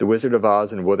 The Wizard of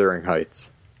Oz, and Wuthering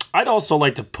Heights. I'd also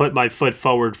like to put my foot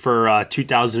forward for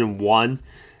 2001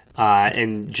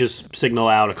 and just signal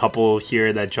out a couple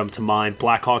here that jump to mind.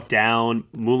 Black Hawk Down,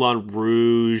 Moulin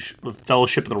Rouge,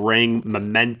 Fellowship of the Ring,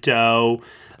 Memento,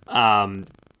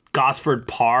 Gosford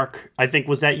Park, I think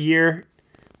was that year.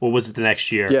 Or was it the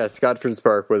next year? Yes, Gosford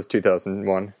Park was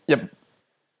 2001. Yep.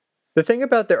 The thing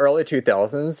about the early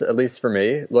 2000s, at least for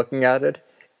me, looking at it,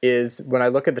 is when I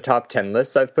look at the top 10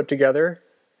 lists I've put together,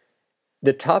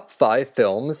 the top 5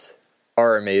 films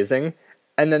are amazing,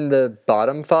 and then the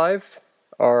bottom 5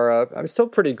 are I'm still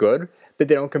pretty good, but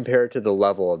they don't compare to the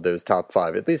level of those top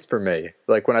 5, at least for me.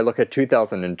 Like when I look at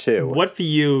 2002. What for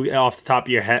you off the top of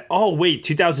your head? Oh, wait,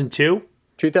 2002?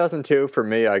 2002, for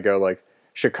me, I go like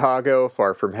Chicago,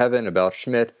 Far From Heaven, About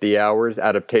Schmidt, The Hours,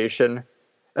 Adaptation.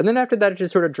 And then after that, it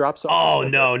just sort of drops off. Oh,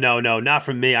 no, not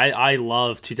from me. I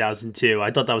love 2002. I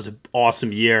thought that was an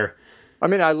awesome year. I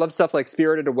mean, I love stuff like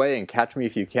Spirited Away and Catch Me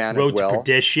If You Can Road as well. to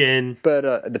Perdition.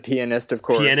 But The Pianist, of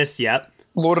course. Pianist, yep.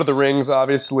 Lord of the Rings,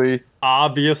 obviously. I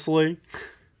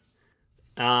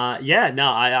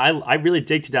really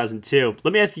dig 2002.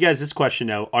 Let me ask you guys this question,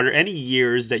 though. Are there any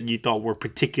years that you thought were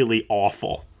particularly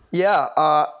awful?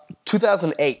 Yeah,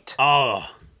 2008. Oh.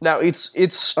 Now,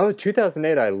 it's... Oh,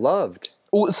 2008 I loved.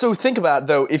 So think about it,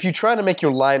 though. If you're trying to make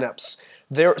your lineups,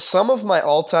 some of my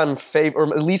all-time favorite,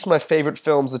 or at least my favorite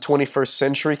films, the 21st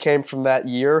century, came from that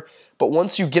year. But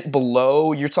once you get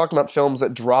below, you're talking about films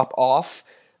that drop off.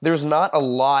 There's not a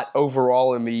lot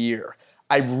overall in the year.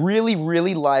 I really,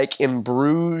 really like In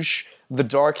Bruges, The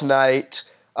Dark Knight.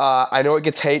 I know it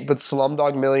gets hate, but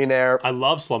Slumdog Millionaire. I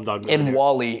love Slumdog Millionaire. And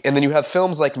Wall-E. And then you have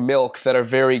films like Milk that are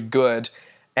very good,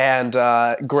 and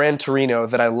Gran Torino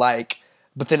that I like.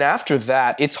 But then after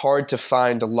that, it's hard to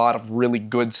find a lot of really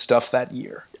good stuff that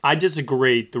year. I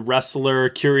disagree. The Wrestler,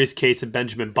 Curious Case of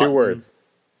Benjamin Button. 2 words.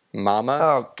 Mama.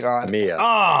 Oh, God. Mia.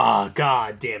 Oh,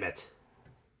 God damn it.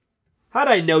 How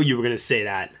did I know you were going to say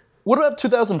that? What about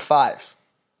 2005?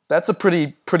 That's a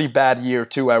pretty bad year,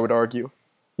 too, I would argue.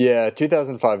 Yeah,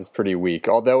 2005 is pretty weak,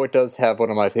 although it does have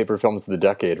one of my favorite films of the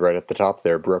decade right at the top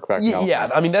there, Brokeback Mountain. Yeah,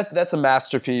 I mean, that's a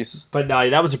masterpiece. But no,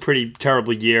 that was a pretty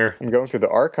terrible year. I'm going through the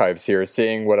archives here,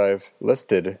 seeing what I've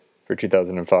listed for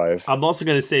 2005. I'm also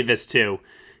going to say this, too.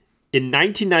 In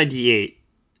 1998,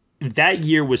 that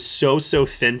year was so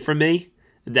thin for me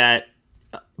that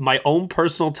my own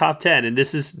personal top 10, and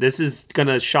this is going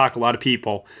to shock a lot of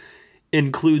people,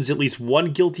 includes at least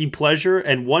one guilty pleasure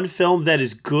and one film that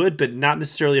is good, but not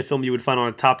necessarily a film you would find on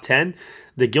a top 10.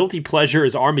 The guilty pleasure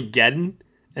is Armageddon,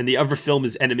 and the other film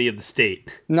is Enemy of the State.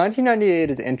 1998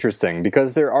 is interesting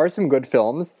because there are some good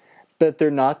films, but they're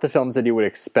not the films that you would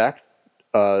expect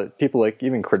people, like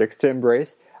even critics, to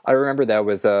embrace. I remember that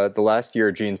was the last year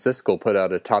Gene Siskel put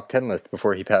out a top 10 list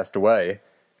before he passed away,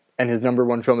 and his number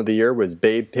one film of the year was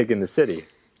Babe, Pig in the City.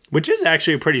 Which is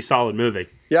actually a pretty solid movie.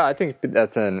 Yeah, I think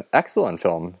that's an excellent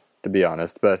film, to be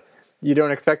honest, but you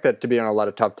don't expect that to be on a lot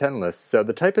of top 10 lists. So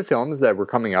the type of films that were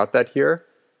coming out that year,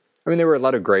 I mean, there were a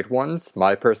lot of great ones.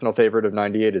 My personal favorite of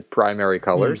 98 is Primary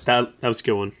Colors. That was a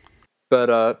good one.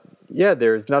 But yeah,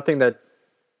 there's nothing that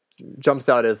jumps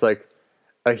out as like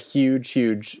a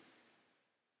huge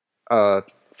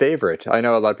favorite. I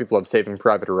know a lot of people have Saving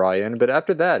Private Ryan, but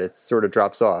after that, it sort of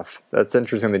drops off. That's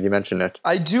interesting that you mentioned it.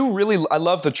 I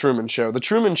love The Truman Show. The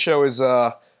Truman Show is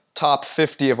a top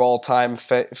 50 of all-time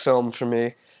film for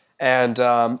me. And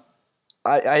I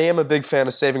am a big fan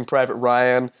of Saving Private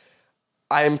Ryan.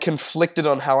 I am conflicted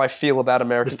on how I feel about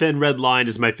American... The Thin Red Line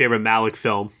is my favorite Malick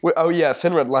film. Oh yeah,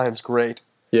 Thin Red Line's great.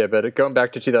 Yeah, but going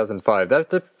back to 2005,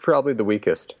 that's probably the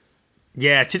weakest.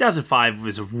 Yeah, 2005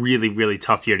 was a really, really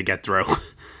tough year to get through.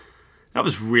 That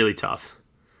was really tough.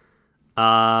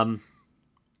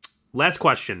 Last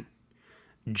question.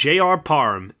 J.R.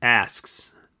 Parham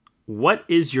asks, what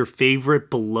is your favorite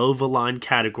below-the-line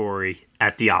category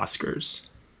at the Oscars?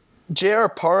 J.R.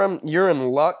 Parham, you're in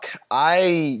luck.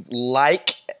 I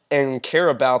like and care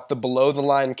about the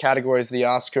below-the-line categories of the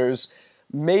Oscars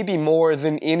maybe more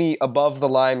than any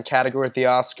above-the-line category at the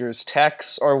Oscars.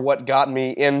 Texts are what got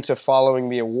me into following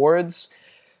the awards.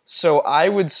 So I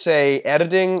would say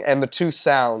editing and the two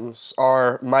sounds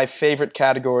are my favorite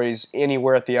categories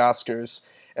anywhere at the Oscars.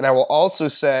 And I will also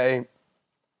say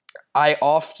I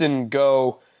often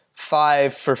go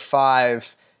 5 for 5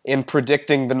 in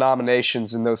predicting the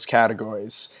nominations in those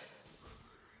categories.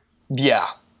 Yeah.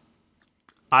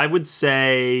 I would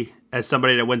say, as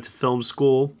somebody that went to film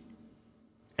school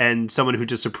and someone who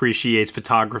just appreciates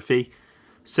photography,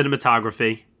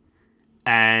 cinematography,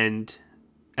 and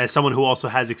as someone who also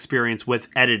has experience with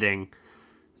editing,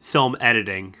 film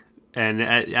editing, and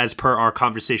as per our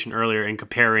conversation earlier in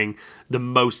comparing the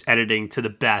most editing to the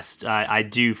best, I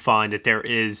do find that there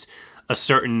is a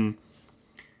certain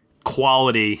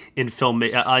quality in film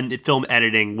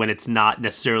editing when it's not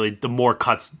necessarily the more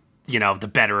cuts,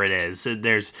 the better it is.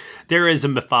 There is a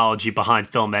mythology behind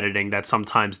film editing that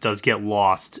sometimes does get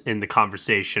lost in the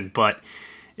conversation, but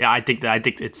yeah, I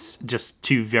think it's just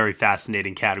two very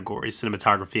fascinating categories,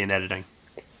 cinematography and editing.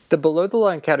 The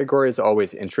below-the-line categories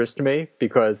always interest me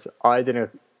because I did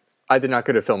not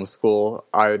go to film school.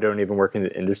 I don't even work in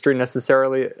the industry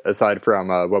necessarily, aside from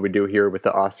what we do here with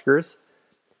the Oscars.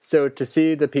 So to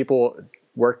see the people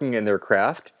working in their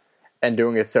craft and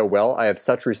doing it so well, I have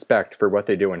such respect for what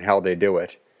they do and how they do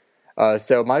it.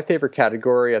 So my favorite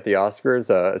category at the Oscars,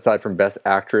 aside from Best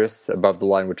Actress, above the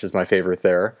line, which is my favorite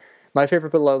there, my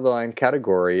favorite below-the-line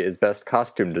category is Best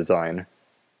Costume Design.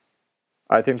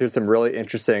 I think there's some really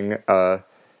interesting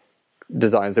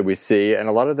designs that we see, and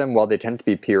a lot of them, while they tend to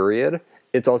be period,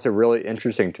 it's also really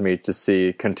interesting to me to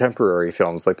see contemporary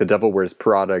films like The Devil Wears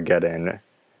Prada get in.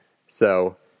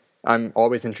 So I'm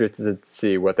always interested to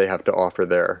see what they have to offer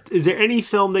there. Is there any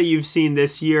film that you've seen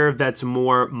this year that's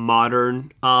more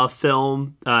modern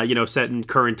film, set in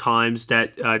current times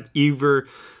that either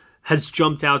has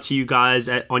jumped out to you guys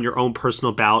on your own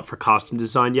personal ballot for costume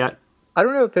design yet? I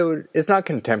don't know if it's not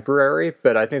contemporary,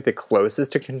 but I think the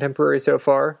closest to contemporary so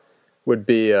far would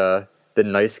be The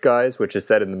Nice Guys, which is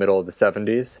set in the middle of the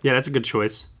 70s. Yeah, that's a good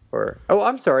choice.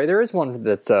 I'm sorry, there is one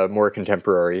that's more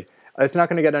contemporary. It's not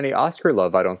going to get any Oscar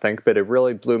love, I don't think, but it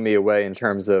really blew me away in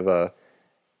terms of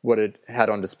what it had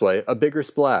on display. A Bigger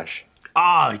Splash.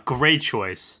 Great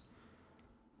choice.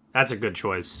 That's a good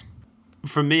choice.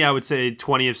 For me, I would say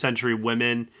 20th Century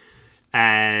Women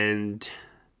and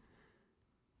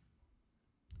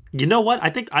You know what? I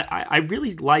think I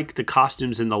really like the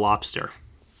costumes in The Lobster.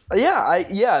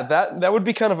 Yeah, that would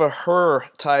be kind of a her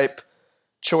type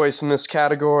choice in this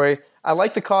category. I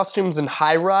like the costumes in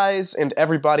High Rise and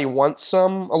Everybody Wants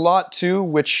Some a lot too,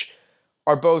 which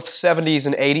are both 70s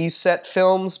and 80s set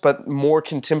films, but more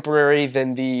contemporary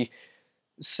than the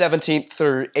 17th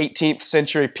or 18th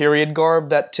century period garb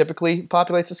that typically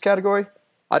populates this category.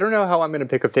 I don't know how I'm going to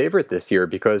pick a favorite this year,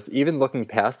 because even looking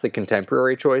past the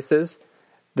contemporary choices,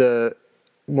 the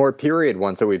more period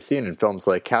ones that we've seen in films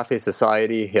like Cafe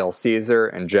Society, Hail Caesar,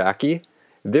 and Jackie,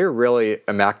 they're really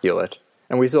immaculate.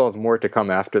 And we still have more to come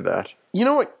after that. You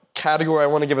know what category I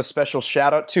want to give a special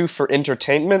shout out to for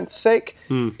entertainment's sake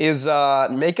is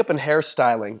makeup and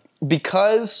hairstyling,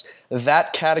 because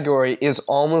that category is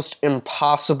almost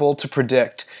impossible to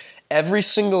predict. Every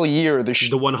single year, the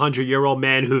 100-year-old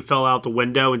man who fell out the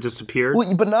window and disappeared.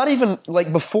 Well, but not even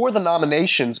like before the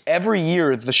nominations. Every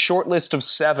year, the short list of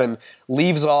 7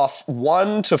 leaves off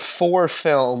 1 to 4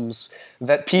 films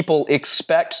that people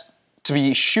expect to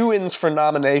be shoo-ins for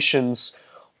nominations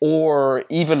or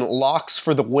even locks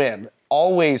for the win.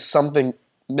 Always something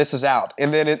misses out.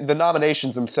 And then the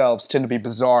nominations themselves tend to be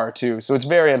bizarre, too. So it's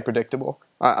very unpredictable.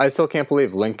 I still can't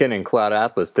believe Lincoln and Cloud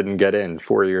Atlas didn't get in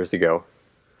 4 years ago.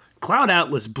 Cloud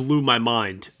Atlas blew my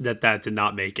mind that did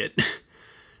not make it.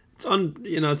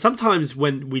 Sometimes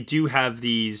when we do have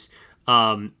these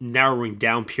narrowing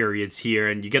down periods here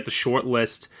and you get the short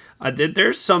list,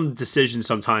 there's some decisions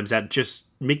sometimes that just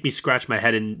make me scratch my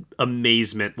head in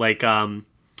amazement. Like,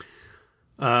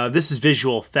 this is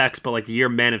visual effects, but like the year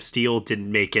Man of Steel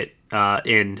didn't make it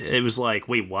in. It was like,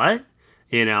 wait, what?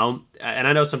 And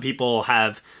I know some people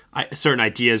have certain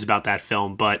ideas about that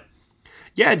film, but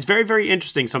yeah, it's very, very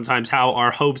interesting sometimes how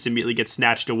our hopes immediately get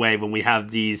snatched away when we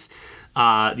have these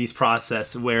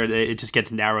process where it just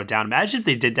gets narrowed down. Imagine if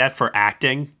they did that for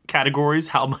acting categories,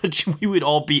 how much we would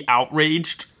all be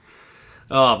outraged.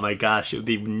 Oh my gosh, it would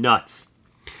be nuts.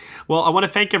 Well, I want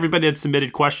to thank everybody that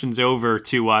submitted questions over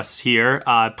to us here.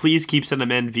 Please keep sending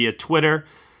them in via Twitter.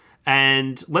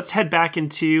 And let's head back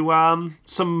into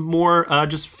some more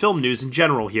just film news in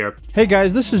general here. Hey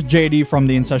guys, this is JD from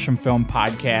the In Session Film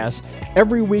Podcast.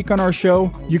 Every week on our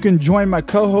show, you can join my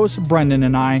co-host Brendan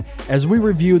and I as we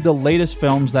review the latest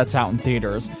films that's out in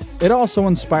theaters. It also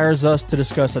inspires us to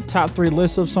discuss a top 3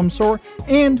 list of some sort,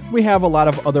 and we have a lot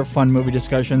of other fun movie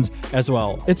discussions as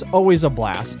well. It's always a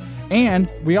blast.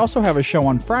 And we also have a show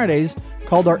on Fridays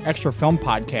called our Extra Film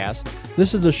Podcast.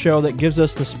 This is a show that gives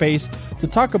us the space to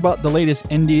talk about the latest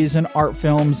indies and art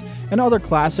films and other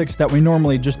classics that we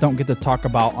normally just don't get to talk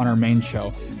about on our main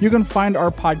show. You can find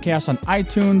our podcast on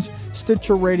iTunes,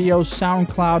 Stitcher Radio,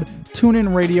 SoundCloud,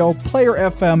 TuneIn Radio, Player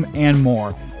FM, and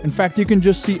more. In fact, you can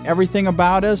just see everything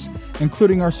about us,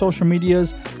 including our social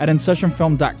medias, at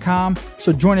InSessionFilm.com.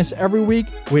 So join us every week.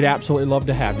 We'd absolutely love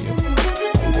to have you.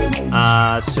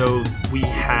 So we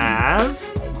have...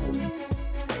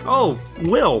 Oh,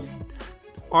 Will.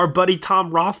 Our buddy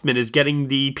Tom Rothman is getting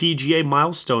the PGA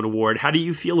Milestone Award. How do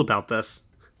you feel about this?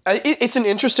 It's an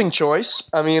interesting choice.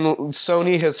 I mean,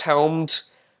 Sony has helmed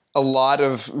a lot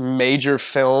of major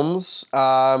films.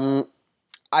 I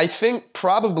think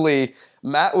probably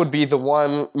Matt would be the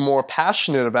one more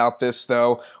passionate about this,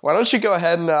 though. Why don't you go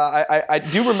ahead and... I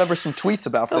do remember some tweets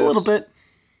about this. A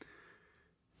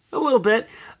little bit.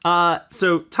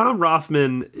 So Tom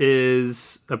Rothman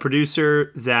is a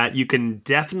producer that you can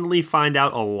definitely find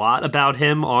out a lot about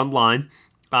him online.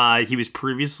 He was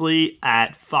previously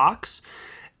at Fox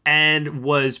and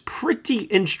was pretty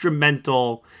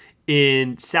instrumental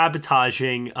in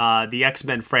sabotaging the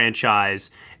X-Men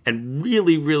franchise and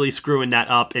really, really screwing that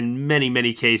up in many,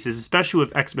 many cases, especially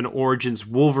with X-Men Origins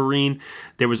Wolverine.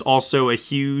 There was also a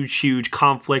huge, huge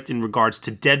conflict in regards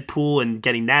to Deadpool and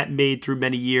getting that made through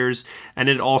many years. And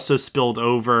it also spilled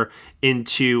over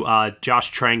into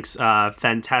Josh Trank's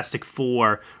Fantastic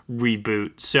Four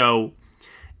reboot. So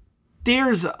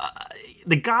there's...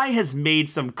 the guy has made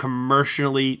some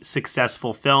commercially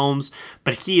successful films,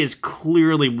 but he is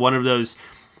clearly one of those...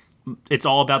 it's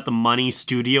all about the money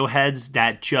studio heads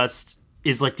that just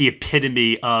is like the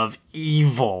epitome of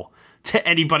evil to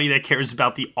anybody that cares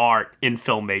about the art in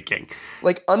filmmaking.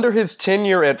 Like, under his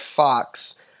tenure at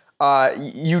Fox,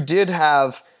 you did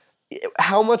have...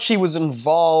 how much he was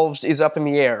involved is up in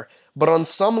the air. But on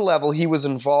some level, he was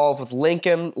involved with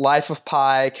Lincoln, Life of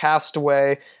Pi,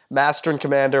 Castaway, Master and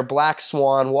Commander, Black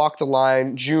Swan, Walk the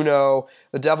Line, Juno,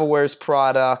 The Devil Wears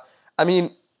Prada. I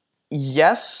mean,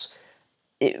 yes...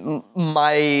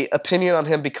 my opinion on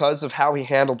him because of how he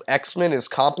handled X-Men is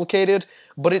complicated,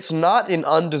 but it's not an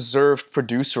undeserved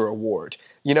producer award.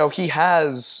 You know, he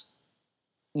has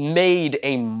made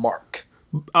a mark.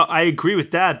 I agree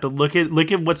with that, but look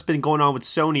at what's been going on with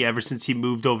Sony ever since he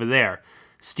moved over there.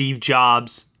 Steve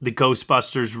Jobs, the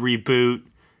Ghostbusters reboot.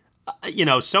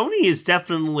 Sony is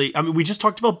definitely... I mean, we just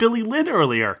talked about Billy Lynn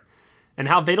earlier and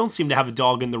how they don't seem to have a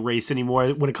dog in the race anymore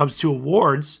when it comes to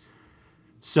awards.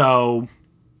 So,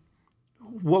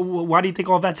 why do you think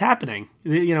all that's happening?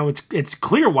 It's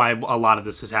clear why a lot of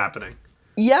this is happening.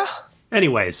 Yeah.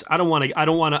 Anyways, I don't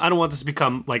want this to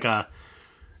become like a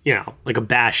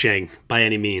bashing by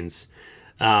any means.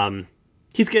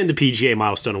 He's getting the PGA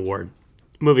Milestone Award.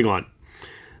 Moving on.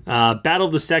 Battle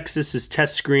of the Sexes is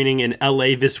test screening in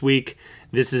LA this week.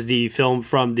 This is the film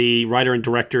from the writer and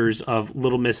directors of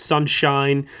Little Miss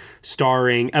Sunshine,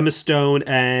 starring Emma Stone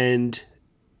and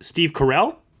Steve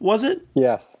Carell, was it?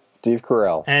 Yes, Steve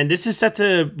Carell. And this is set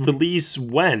to release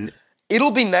when?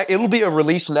 It'll be a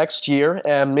release next year,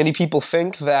 and many people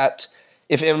think that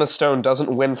if Emma Stone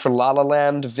doesn't win for La La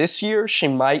Land this year, she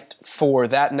might for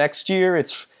that next year.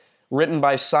 It's written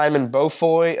by Simon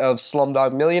Beaufoy of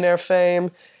Slumdog Millionaire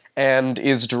fame and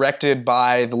is directed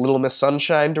by the Little Miss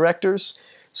Sunshine directors.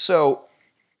 So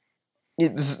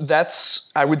that's,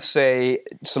 I would say,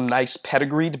 some nice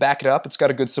pedigree to back it up. It's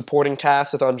got a good supporting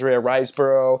cast with Andrea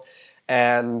Riseborough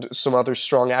and some other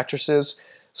strong actresses.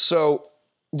 So,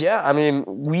 yeah, I mean,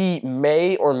 we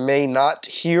may or may not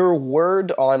hear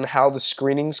word on how the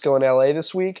screenings go in LA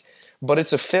this week, but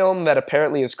it's a film that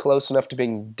apparently is close enough to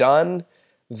being done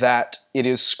that it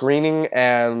is screening,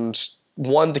 and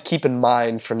one to keep in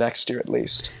mind for next year at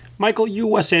least. Michael, you a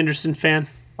Wes Anderson fan?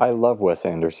 I love Wes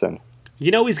Anderson.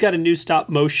 He's got a new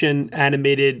stop-motion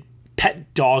animated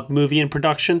pet dog movie in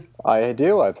production? I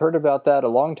do. I've heard about that a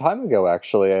long time ago,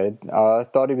 actually. I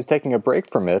thought he was taking a break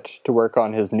from it to work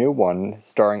on his new one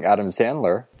starring Adam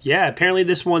Sandler. Yeah, apparently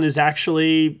this one is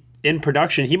actually in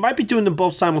production. He might be doing them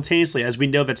both simultaneously, as we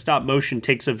know that stop-motion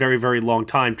takes a very, very long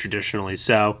time traditionally,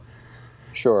 so...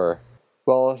 Sure.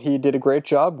 Well, he did a great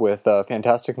job with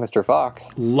Fantastic Mr. Fox.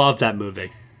 Love that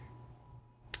movie.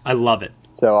 I love it.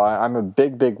 So I'm a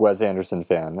big, big Wes Anderson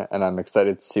fan, and I'm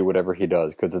excited to see whatever he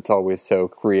does, because it's always so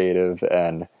creative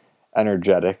and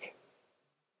energetic.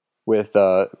 And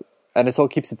it still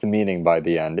keeps its meaning by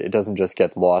the end. It doesn't just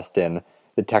get lost in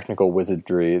the technical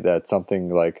wizardry that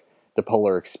something like the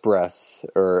Polar Express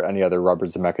or any other Robert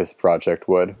Zemeckis project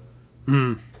would.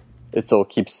 It still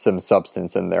keeps some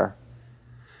substance in there.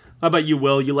 How about you,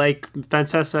 Will? You like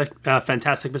Fantastic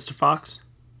Mr. Fox?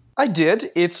 I did.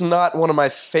 It's not one of my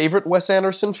favorite Wes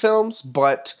Anderson films,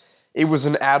 but it was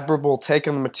an admirable take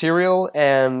on the material,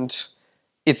 and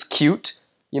it's cute.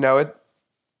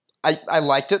 I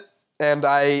liked it, and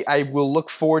I will look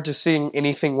forward to seeing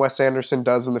anything Wes Anderson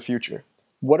does in the future.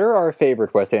 What are our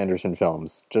favorite Wes Anderson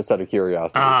films, just out of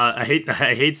curiosity?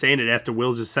 I hate saying it after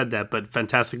Will just said that, but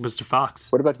Fantastic Mr.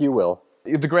 Fox. What about you, Will?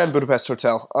 The Grand Budapest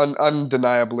Hotel,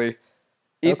 undeniably.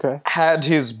 It had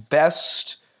his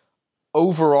best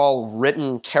overall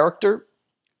written character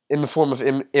in the form of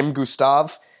M.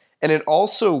 Gustave, and it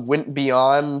also went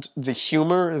beyond the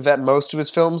humor that most of his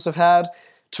films have had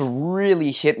to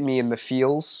really hit me in the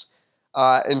feels.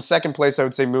 In second place, I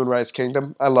would say Moonrise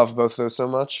Kingdom. I love both of those so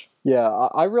much. Yeah,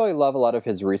 I really love a lot of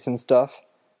his recent stuff.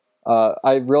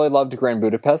 I really loved Grand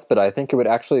Budapest, but I think it would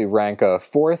actually rank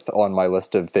fourth on my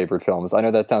list of favorite films. I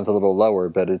know that sounds a little lower,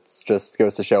 but it just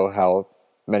goes to show how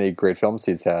many great films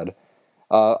he's had.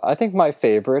 I think my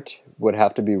favorite would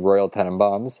have to be Royal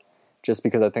Tenenbaums, just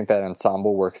because I think that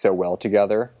ensemble works so well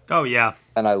together. Oh, yeah.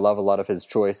 And I love a lot of his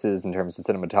choices in terms of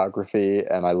cinematography,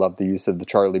 and I love the use of the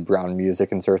Charlie Brown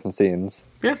music in certain scenes.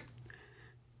 Yeah.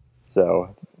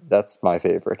 So that's my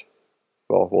favorite.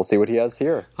 Well, we'll see what he has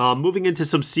here. Moving into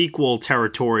some sequel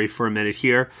territory for a minute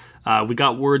here. We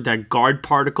got word that Guard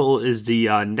Particle is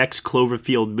the next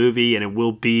Cloverfield movie, and it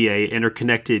will be a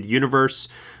interconnected universe.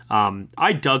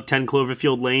 I dug 10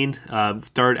 Cloverfield Lane,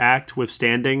 third act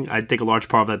withstanding. I think a large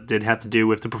part of that did have to do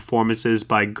with the performances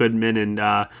by Goodman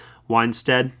and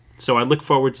Weinstead. So I look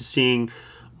forward to seeing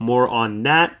more on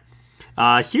that.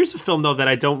 Here's a film, though, that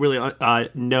I don't really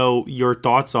know your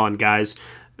thoughts on, guys.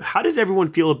 How did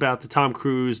everyone feel about the Tom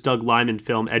Cruise, Doug Liman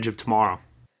film Edge of Tomorrow?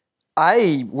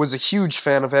 I was a huge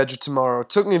fan of Edge of Tomorrow.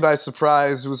 It took me by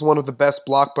surprise. It was one of the best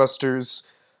blockbusters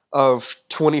of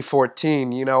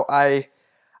 2014. I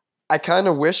kind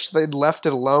of wish they'd left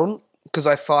it alone because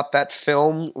I thought that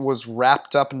film was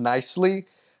wrapped up nicely,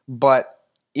 but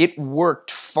it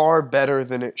worked far better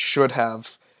than it should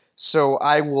have. So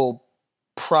I will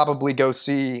probably go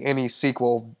see any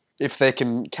sequel if they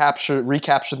can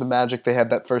recapture the magic they had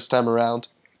that first time around.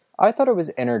 I thought it was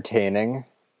entertaining.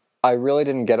 I really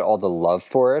didn't get all the love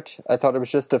for it. I thought it was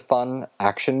just a fun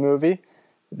action movie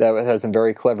that has some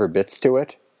very clever bits to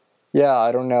it. Yeah,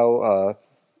 I don't know.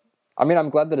 I mean, I'm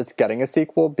glad that it's getting a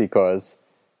sequel because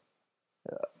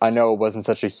I know it wasn't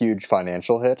such a huge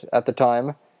financial hit at the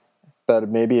time, but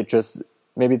maybe this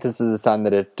is a sign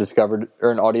that it discovered,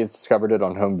 or an audience discovered it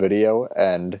on home video,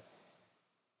 and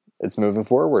it's moving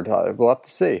forward. We'll have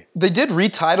to see. They did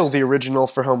retitle the original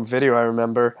for home video, I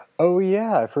remember. Oh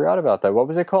yeah, I forgot about that. What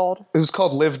was it called? It was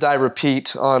called Live, Die,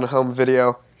 Repeat on home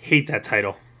video. Hate that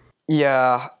title.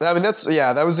 Yeah, I mean,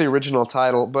 that was the original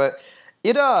title, but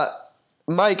it,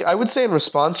 Mike, I would say in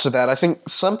response to that, I think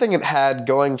something it had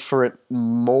going for it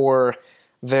more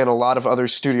than a lot of other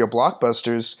studio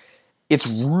blockbusters, it's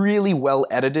really well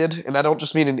edited, and I don't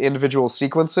just mean in individual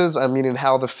sequences, I mean in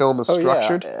how the film is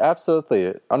structured. Yeah,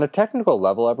 absolutely. On a technical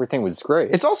level, everything was great.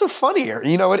 It's also funnier.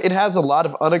 You know, it has a lot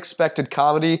of unexpected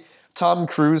comedy. Tom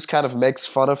Cruise kind of makes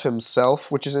fun of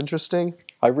himself, which is interesting.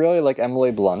 I really like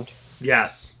Emily Blunt.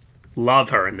 Yes. Love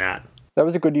her in that. That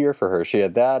was a good year for her. She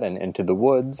had that and Into the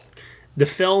Woods. The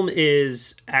film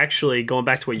is actually, going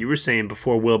back to what you were saying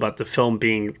before, Will, about the film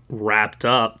being wrapped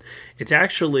up, it's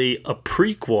actually a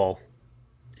prequel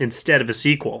instead of a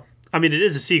sequel. I mean, it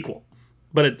is a sequel,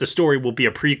 but the story will be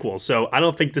a prequel. So I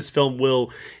don't think this film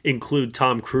will include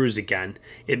Tom Cruise again.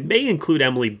 It may include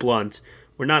Emily Blunt.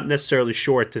 We're not necessarily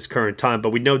sure at this current time, but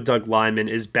we know Doug Liman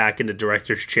is back in the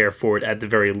director's chair for it at the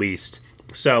very least.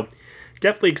 So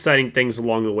definitely exciting things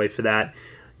along the way for that.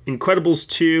 Incredibles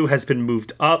 2 has been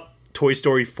moved up. Toy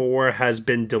Story 4 has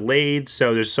been delayed,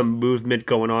 so there's some movement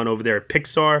going on over there at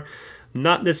Pixar.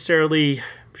 Not necessarily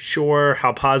sure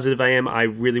how positive I am. I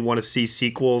really want to see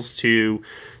sequels to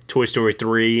Toy Story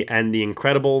 3 and The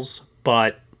Incredibles,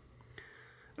 but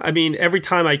I mean, every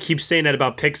time I keep saying that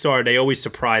about Pixar, they always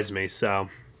surprise me, so.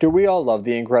 Do we all love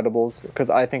The Incredibles? Because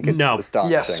I think it's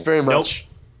astonishing. Yes, very much.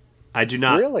 Nope. I do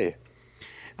not. Really?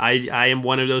 I am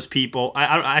one of those people.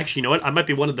 I actually, you know what? I might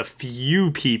be one of the few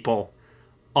people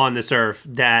on this earth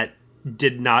that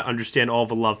did not understand all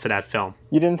the love for that film.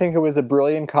 You didn't think it was a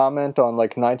brilliant comment on,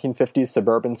 like, 1950s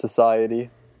suburban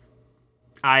society?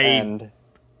 And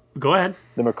go ahead.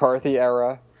 The McCarthy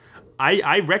era?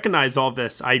 I recognize all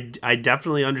this. I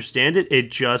definitely understand it.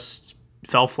 It just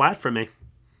fell flat for me.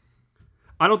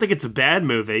 I don't think it's a bad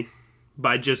movie,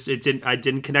 but it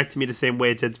didn't connect to me the same way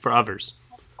it did for others.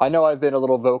 I know I've been a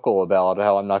little vocal about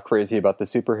how I'm not crazy about the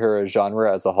superhero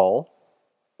genre as a whole,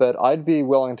 but I'd be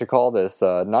willing to call this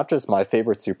not just my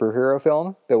favorite superhero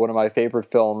film, but one of my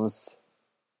favorite films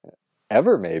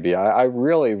ever, maybe. I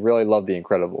really, really love The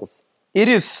Incredibles. It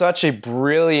is such a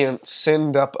brilliant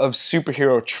send-up of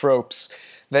superhero tropes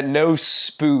that no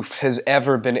spoof has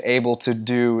ever been able to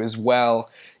do as well.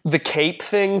 The cape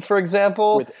thing, for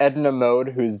example. With Edna Mode,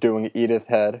 who's doing Edith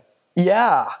Head.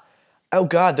 Yeah. Oh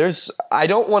God, I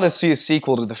don't want to see a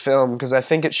sequel to the film because I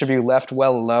think it should be left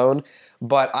well alone.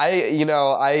 But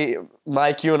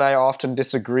Mike, you and I often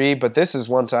disagree, but this is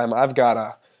one time I've got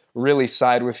to really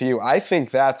side with you. I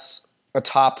think that's a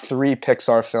top 3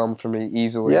 Pixar film for me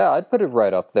easily. Yeah, I'd put it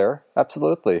right up there.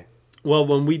 Absolutely. Well,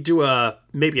 when we do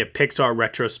maybe a Pixar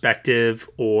retrospective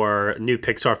or new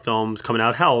Pixar films coming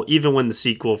out, hell, even when the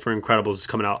sequel for Incredibles is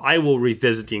coming out, I will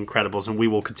revisit The Incredibles and we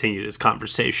will continue this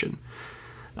conversation.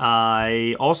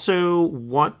 I also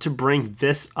want to bring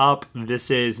this up. This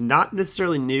is not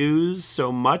necessarily news so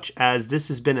much as this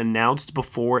has been announced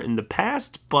before in the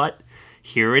past, but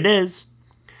here it is.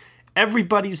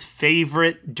 Everybody's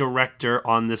favorite director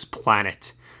on this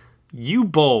planet, Uwe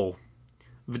Boll,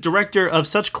 the director of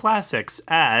such classics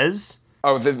as...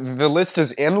 Oh, the list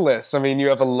is endless. I mean, you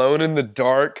have Alone in the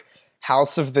Dark,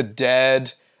 House of the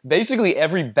Dead, basically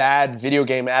every bad video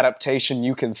game adaptation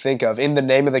you can think of. In the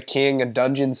Name of the King, A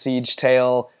Dungeon Siege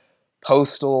Tale,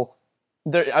 Postal.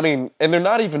 And they're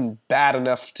not even bad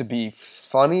enough to be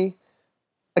funny.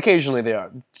 Occasionally they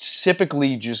are.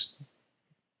 Typically just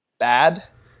bad.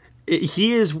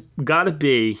 He has got to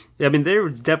be... I mean, there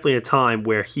was definitely a time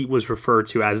where he was referred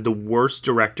to as the worst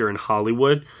director in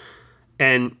Hollywood.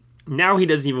 And now he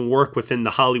doesn't even work within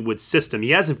the Hollywood system. He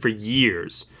hasn't for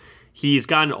years. He's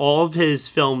gotten all of his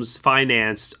films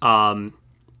financed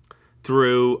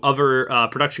through other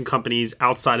production companies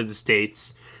outside of the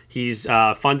States. He's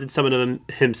funded some of them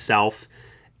himself.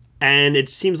 And it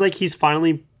seems like he's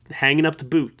finally hanging up the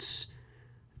boots,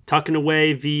 tucking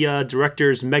away the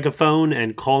director's megaphone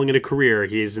and calling it a career.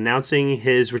 He is announcing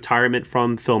his retirement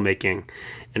from filmmaking.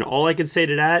 And all I can say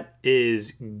to that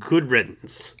is good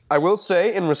riddance. I will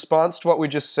say, in response to what we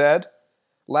just said,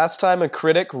 last time a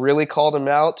critic really called him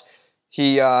out,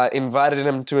 he invited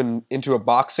him into a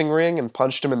boxing ring and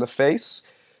punched him in the face.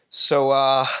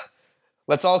 So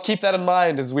let's all keep that in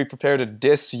mind as we prepare to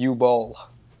diss Uwe Boll.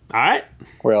 All right.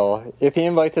 Well, if he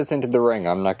invites us into the ring,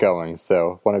 I'm not going,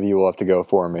 so one of you will have to go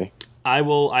for me. I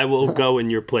will go in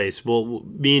your place.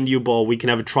 Me and you, Bull, we can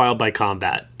have a trial by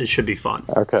combat. It should be fun.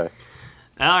 Okay.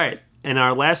 All right. In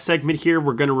our last segment here,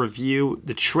 we're going to review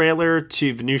the trailer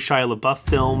to the new Shia LaBeouf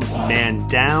film, Man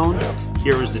Down.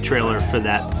 Here is the trailer for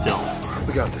that film.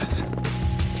 We got this.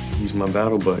 He's my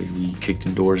battle buddy. We kicked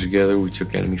in doors together. We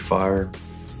took enemy fire.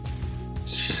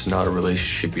 It's just not a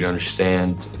relationship you'd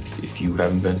understand if you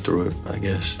haven't been through it, I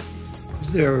guess.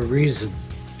 Is there a reason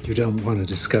you don't want to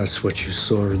discuss what you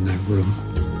saw in that room?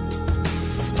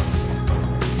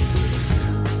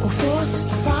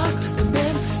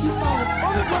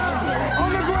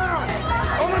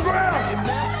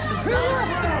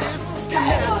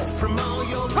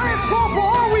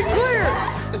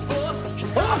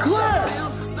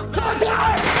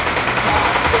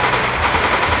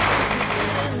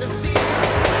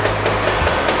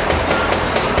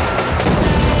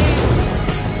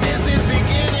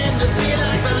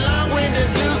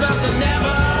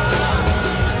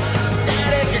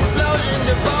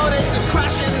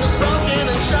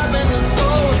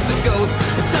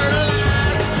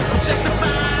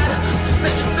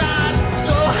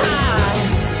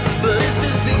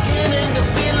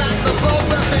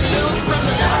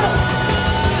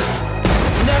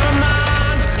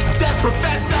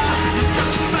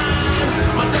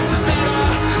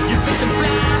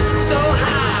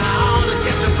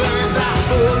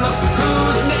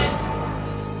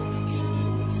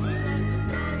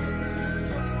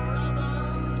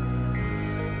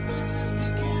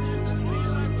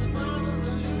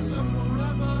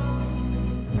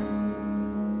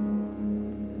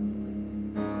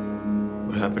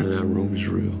 What happened in that room is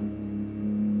real.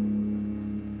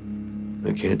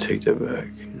 I can't take that back,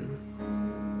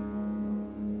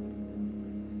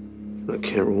 I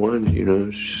can't rewind it,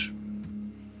 It's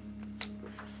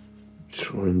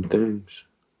just one of them things.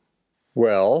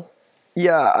 Well,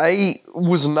 yeah, I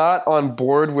was not on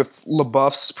board with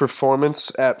LaBeouf's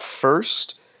performance at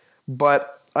first,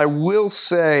 but I will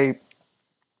say,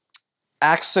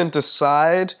 accent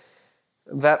aside,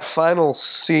 that final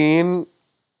scene,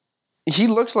 he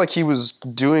looked like he was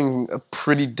doing a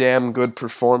pretty damn good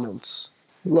performance.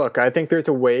 Look, I think there's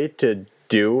a way to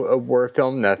do a war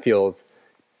film that feels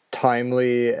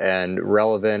timely and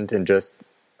relevant and just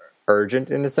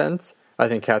urgent in a sense. I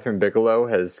think Catherine Bigelow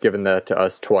has given that to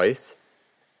us twice.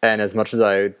 And as much as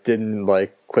I didn't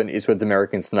like Clint Eastwood's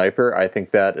American Sniper, I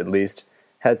think that at least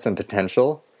had some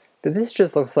potential. But this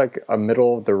just looks like a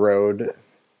middle-of-the-road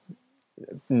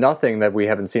nothing that we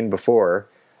haven't seen before.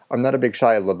 I'm not a big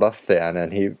Shia LaBeouf fan,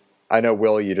 and I know,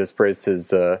 Will, you just praised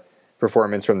his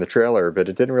performance from the trailer, but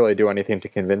it didn't really do anything to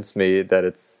convince me that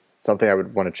it's something I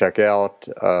would want to check out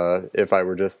if I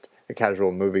were just a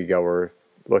casual moviegoer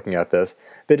looking at this.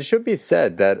 But it should be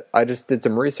said that I just did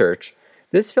some research.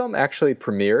 This film actually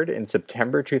premiered in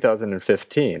September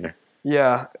 2015.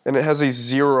 Yeah, and it has a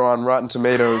 0 on Rotten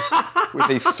Tomatoes with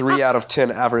a 3 out of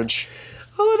 10 average.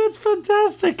 Oh, that's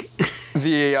fantastic.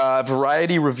 The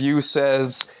Variety review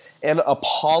says, an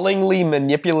appallingly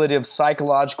manipulative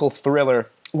psychological thriller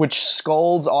which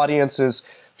scolds audiences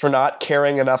for not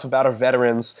caring enough about our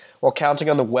veterans while counting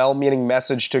on the well-meaning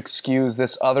message to excuse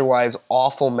this otherwise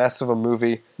awful mess of a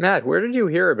movie. Matt, where did you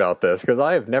hear about this? Because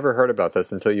I have never heard about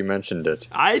this until you mentioned it.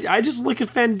 I just look at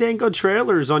Fandango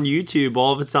trailers on YouTube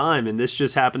all the time, and this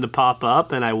just happened to pop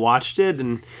up, and I watched it,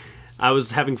 and I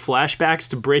was having flashbacks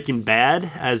to Breaking Bad,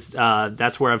 as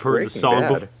that's where I've heard the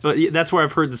song. That's where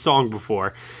I've heard the song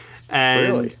before,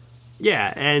 and really?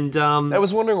 Yeah, and I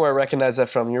was wondering where I recognized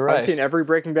that from. You're right. I've seen every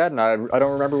Breaking Bad, and I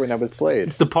don't remember when that was played.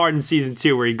 It's the part in season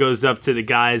 2 where he goes up to the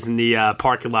guys in the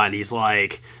parking lot, and he's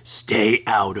like, "Stay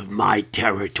out of my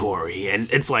territory," and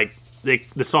it's like the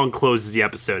song closes the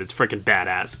episode. It's freaking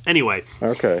badass. Anyway,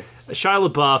 okay, Shia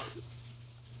LaBeouf.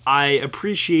 I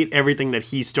appreciate everything that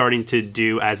he's starting to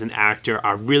do as an actor.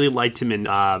 I really liked him in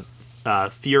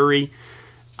Fury.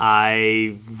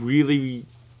 I really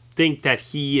think that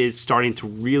he is starting to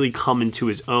really come into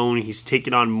his own. He's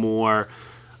taken on more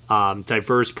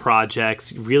diverse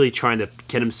projects, really trying to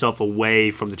get himself away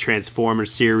from the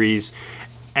Transformers series.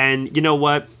 And you know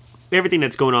what? Everything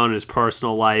that's going on in his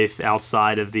personal life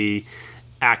outside of the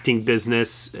acting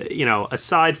business,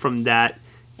 aside from that,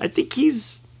 I think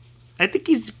he's,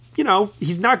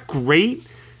 he's not great.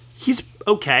 He's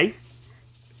okay.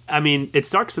 I mean, it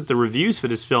sucks that the reviews for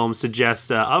this film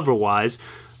suggest otherwise,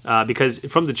 because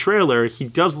from the trailer, he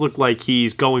does look like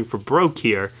he's going for broke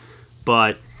here.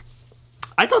 But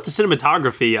I thought the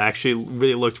cinematography actually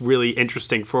really looked really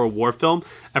interesting for a war film.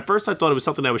 At first, I thought it was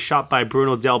something that was shot by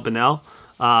Bruno Del Bonell,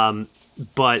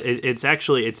 but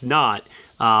it's not.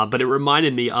 but it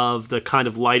reminded me of the kind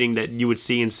of lighting that you would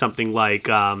see in something like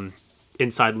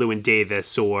Inside Llewyn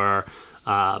Davis or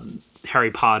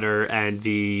Harry Potter and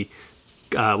the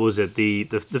what was it? The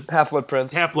Half-Blood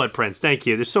Prince. Half-Blood Prince. Thank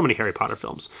you. There's so many Harry Potter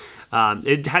films.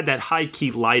 It had that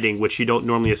high-key lighting, which you don't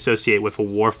normally associate with a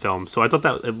war film. So I thought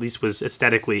that at least was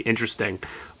aesthetically interesting.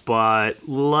 But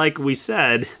like we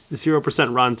said,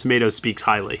 0% Rotten Tomatoes speaks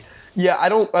highly. Yeah, I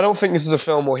don't think this is a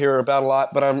film we'll hear about a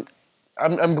lot, but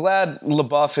I'm glad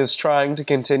LaBeouf is trying to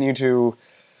continue to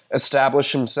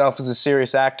establish himself as a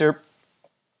serious actor.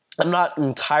 I'm not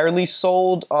entirely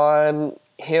sold on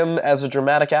him as a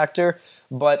dramatic actor,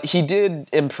 but he did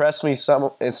impress me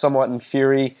somewhat in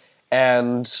Fury,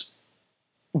 and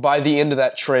by the end of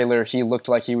that trailer, he looked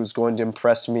like he was going to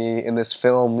impress me in this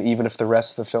film, even if the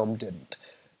rest of the film didn't.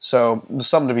 So there's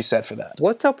something to be said for that.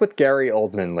 What's up with Gary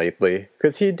Oldman lately?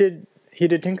 Because he did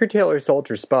Tinker Tailor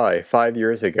Soldier Spy 5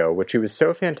 years ago, which he was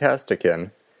so fantastic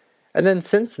in. And then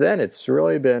since then, it's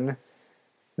really been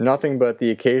nothing but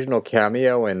the occasional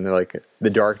cameo in, like,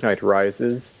 The Dark Knight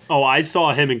Rises. Oh, I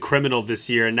saw him in Criminal this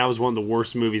year, and that was one of the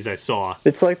worst movies I saw.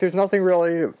 It's like there's nothing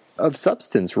really of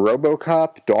substance.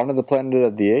 RoboCop, Dawn of the Planet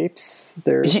of the Apes.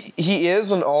 He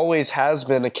is and always has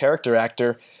been a character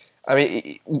actor. I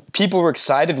mean, people were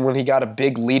excited when he got a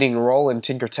big leading role in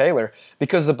Tinker Tailor,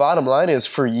 because the bottom line is,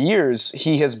 for years,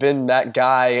 he has been that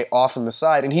guy off on the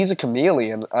side, and he's a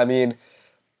chameleon. I mean,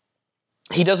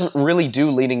 he doesn't really do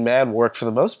leading man work for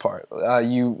the most part.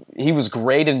 He was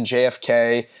great in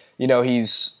JFK. You know,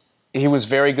 he was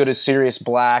very good as Sirius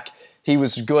Black. He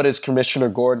was good as Commissioner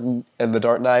Gordon in The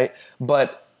Dark Knight,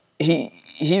 but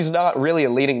he's not really a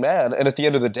leading man. And at the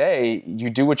end of the day,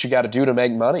 you do what you got to do to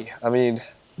make money. I mean,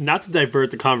 not to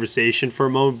divert the conversation for a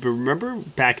moment, but remember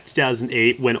back in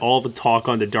 2008 when all the talk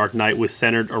on The Dark Knight was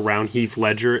centered around Heath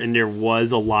Ledger, and there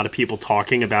was a lot of people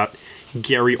talking about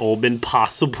Gary Oldman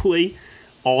possibly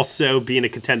also being a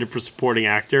contender for supporting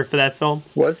actor for that film?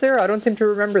 Was there? I don't seem to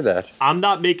remember that. I'm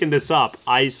not making this up.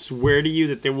 I swear to you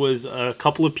that there was a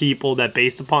couple of people that,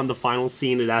 based upon the final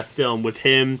scene of that film with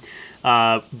him,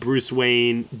 Bruce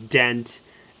Wayne, Dent,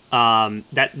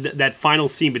 that final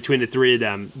scene between the three of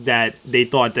them, that they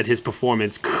thought that his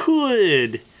performance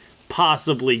could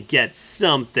possibly get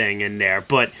something in there.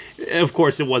 But, of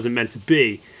course, it wasn't meant to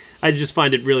be. I just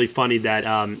find it really funny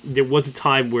that there was a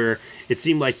time where it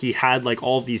seemed like he had like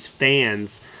all these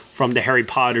fans from the Harry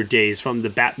Potter days, from the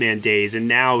Batman days, and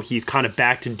now he's kind of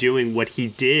back to doing what he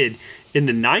did in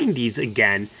the 90s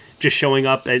again, just showing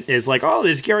up as like, oh,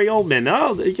 there's Gary Oldman.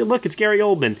 Oh, look, it's Gary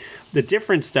Oldman. The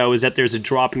difference, though, is that there's a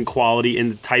drop in quality in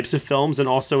the types of films and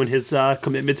also in his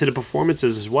commitment to the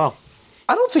performances as well.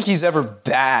 I don't think he's ever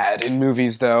bad in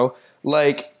movies, though.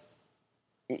 Like,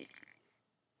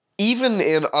 even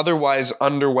in otherwise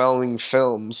underwhelming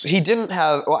films, he didn't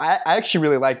have... Well, I actually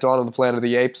really liked Dawn of the Planet of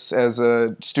the Apes as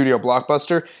a studio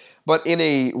blockbuster, but in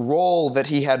a role that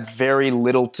he had very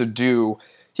little to do,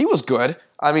 he was good.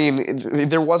 I mean,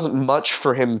 there wasn't much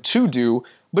for him to do,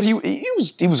 but he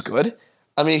was good.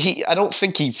 I mean, I don't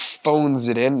think he phones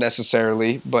it in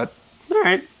necessarily, but... All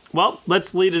right. Well,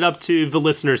 let's lead it up to the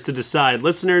listeners to decide.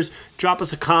 Listeners, drop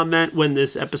us a comment when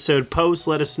this episode posts.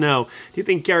 Let us know. Do you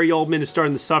think Gary Oldman is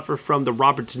starting to suffer from the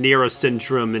Robert De Niro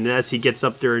syndrome, and as he gets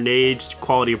up there in age,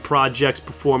 quality of projects,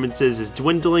 performances is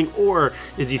dwindling, or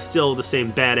is he still the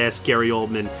same badass Gary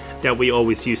Oldman that we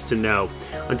always used to know?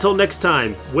 Until next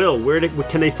time, Will, where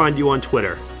can they find you on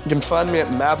Twitter? You can find me at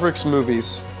Mavericks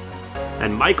Movies.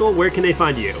 And Michael, where can they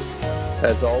find you?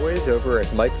 As always, over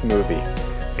at Mike Movie.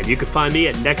 And you can find me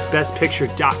at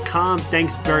nextbestpicture.com.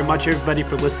 Thanks very much, everybody,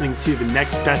 for listening to the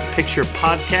Next Best Picture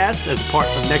podcast as a part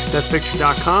of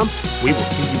nextbestpicture.com. We will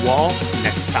see you all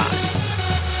next time.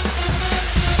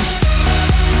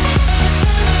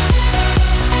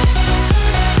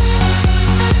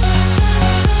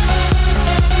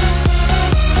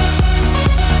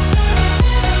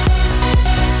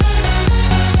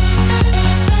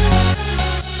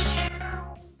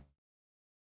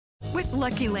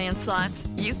 Lucky Land Slots,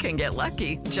 you can get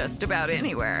lucky just about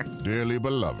anywhere. Dearly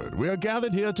beloved, we are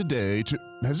gathered here today to...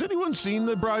 Has anyone seen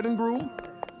the bride and groom?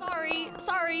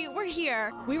 Sorry, we're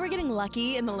here. We were getting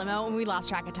lucky in the limo and we lost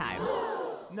track of time.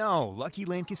 No, Lucky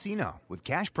Land Casino, with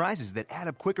cash prizes that add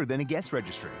up quicker than a guest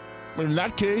registry. In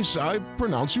that case, I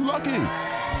pronounce you lucky.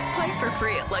 Play for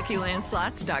free at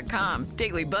LuckyLandSlots.com.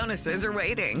 Daily bonuses are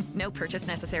waiting. No purchase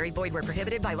necessary. Void where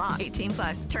prohibited by law.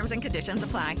 18+. Terms and conditions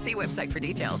apply. See website for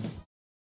details.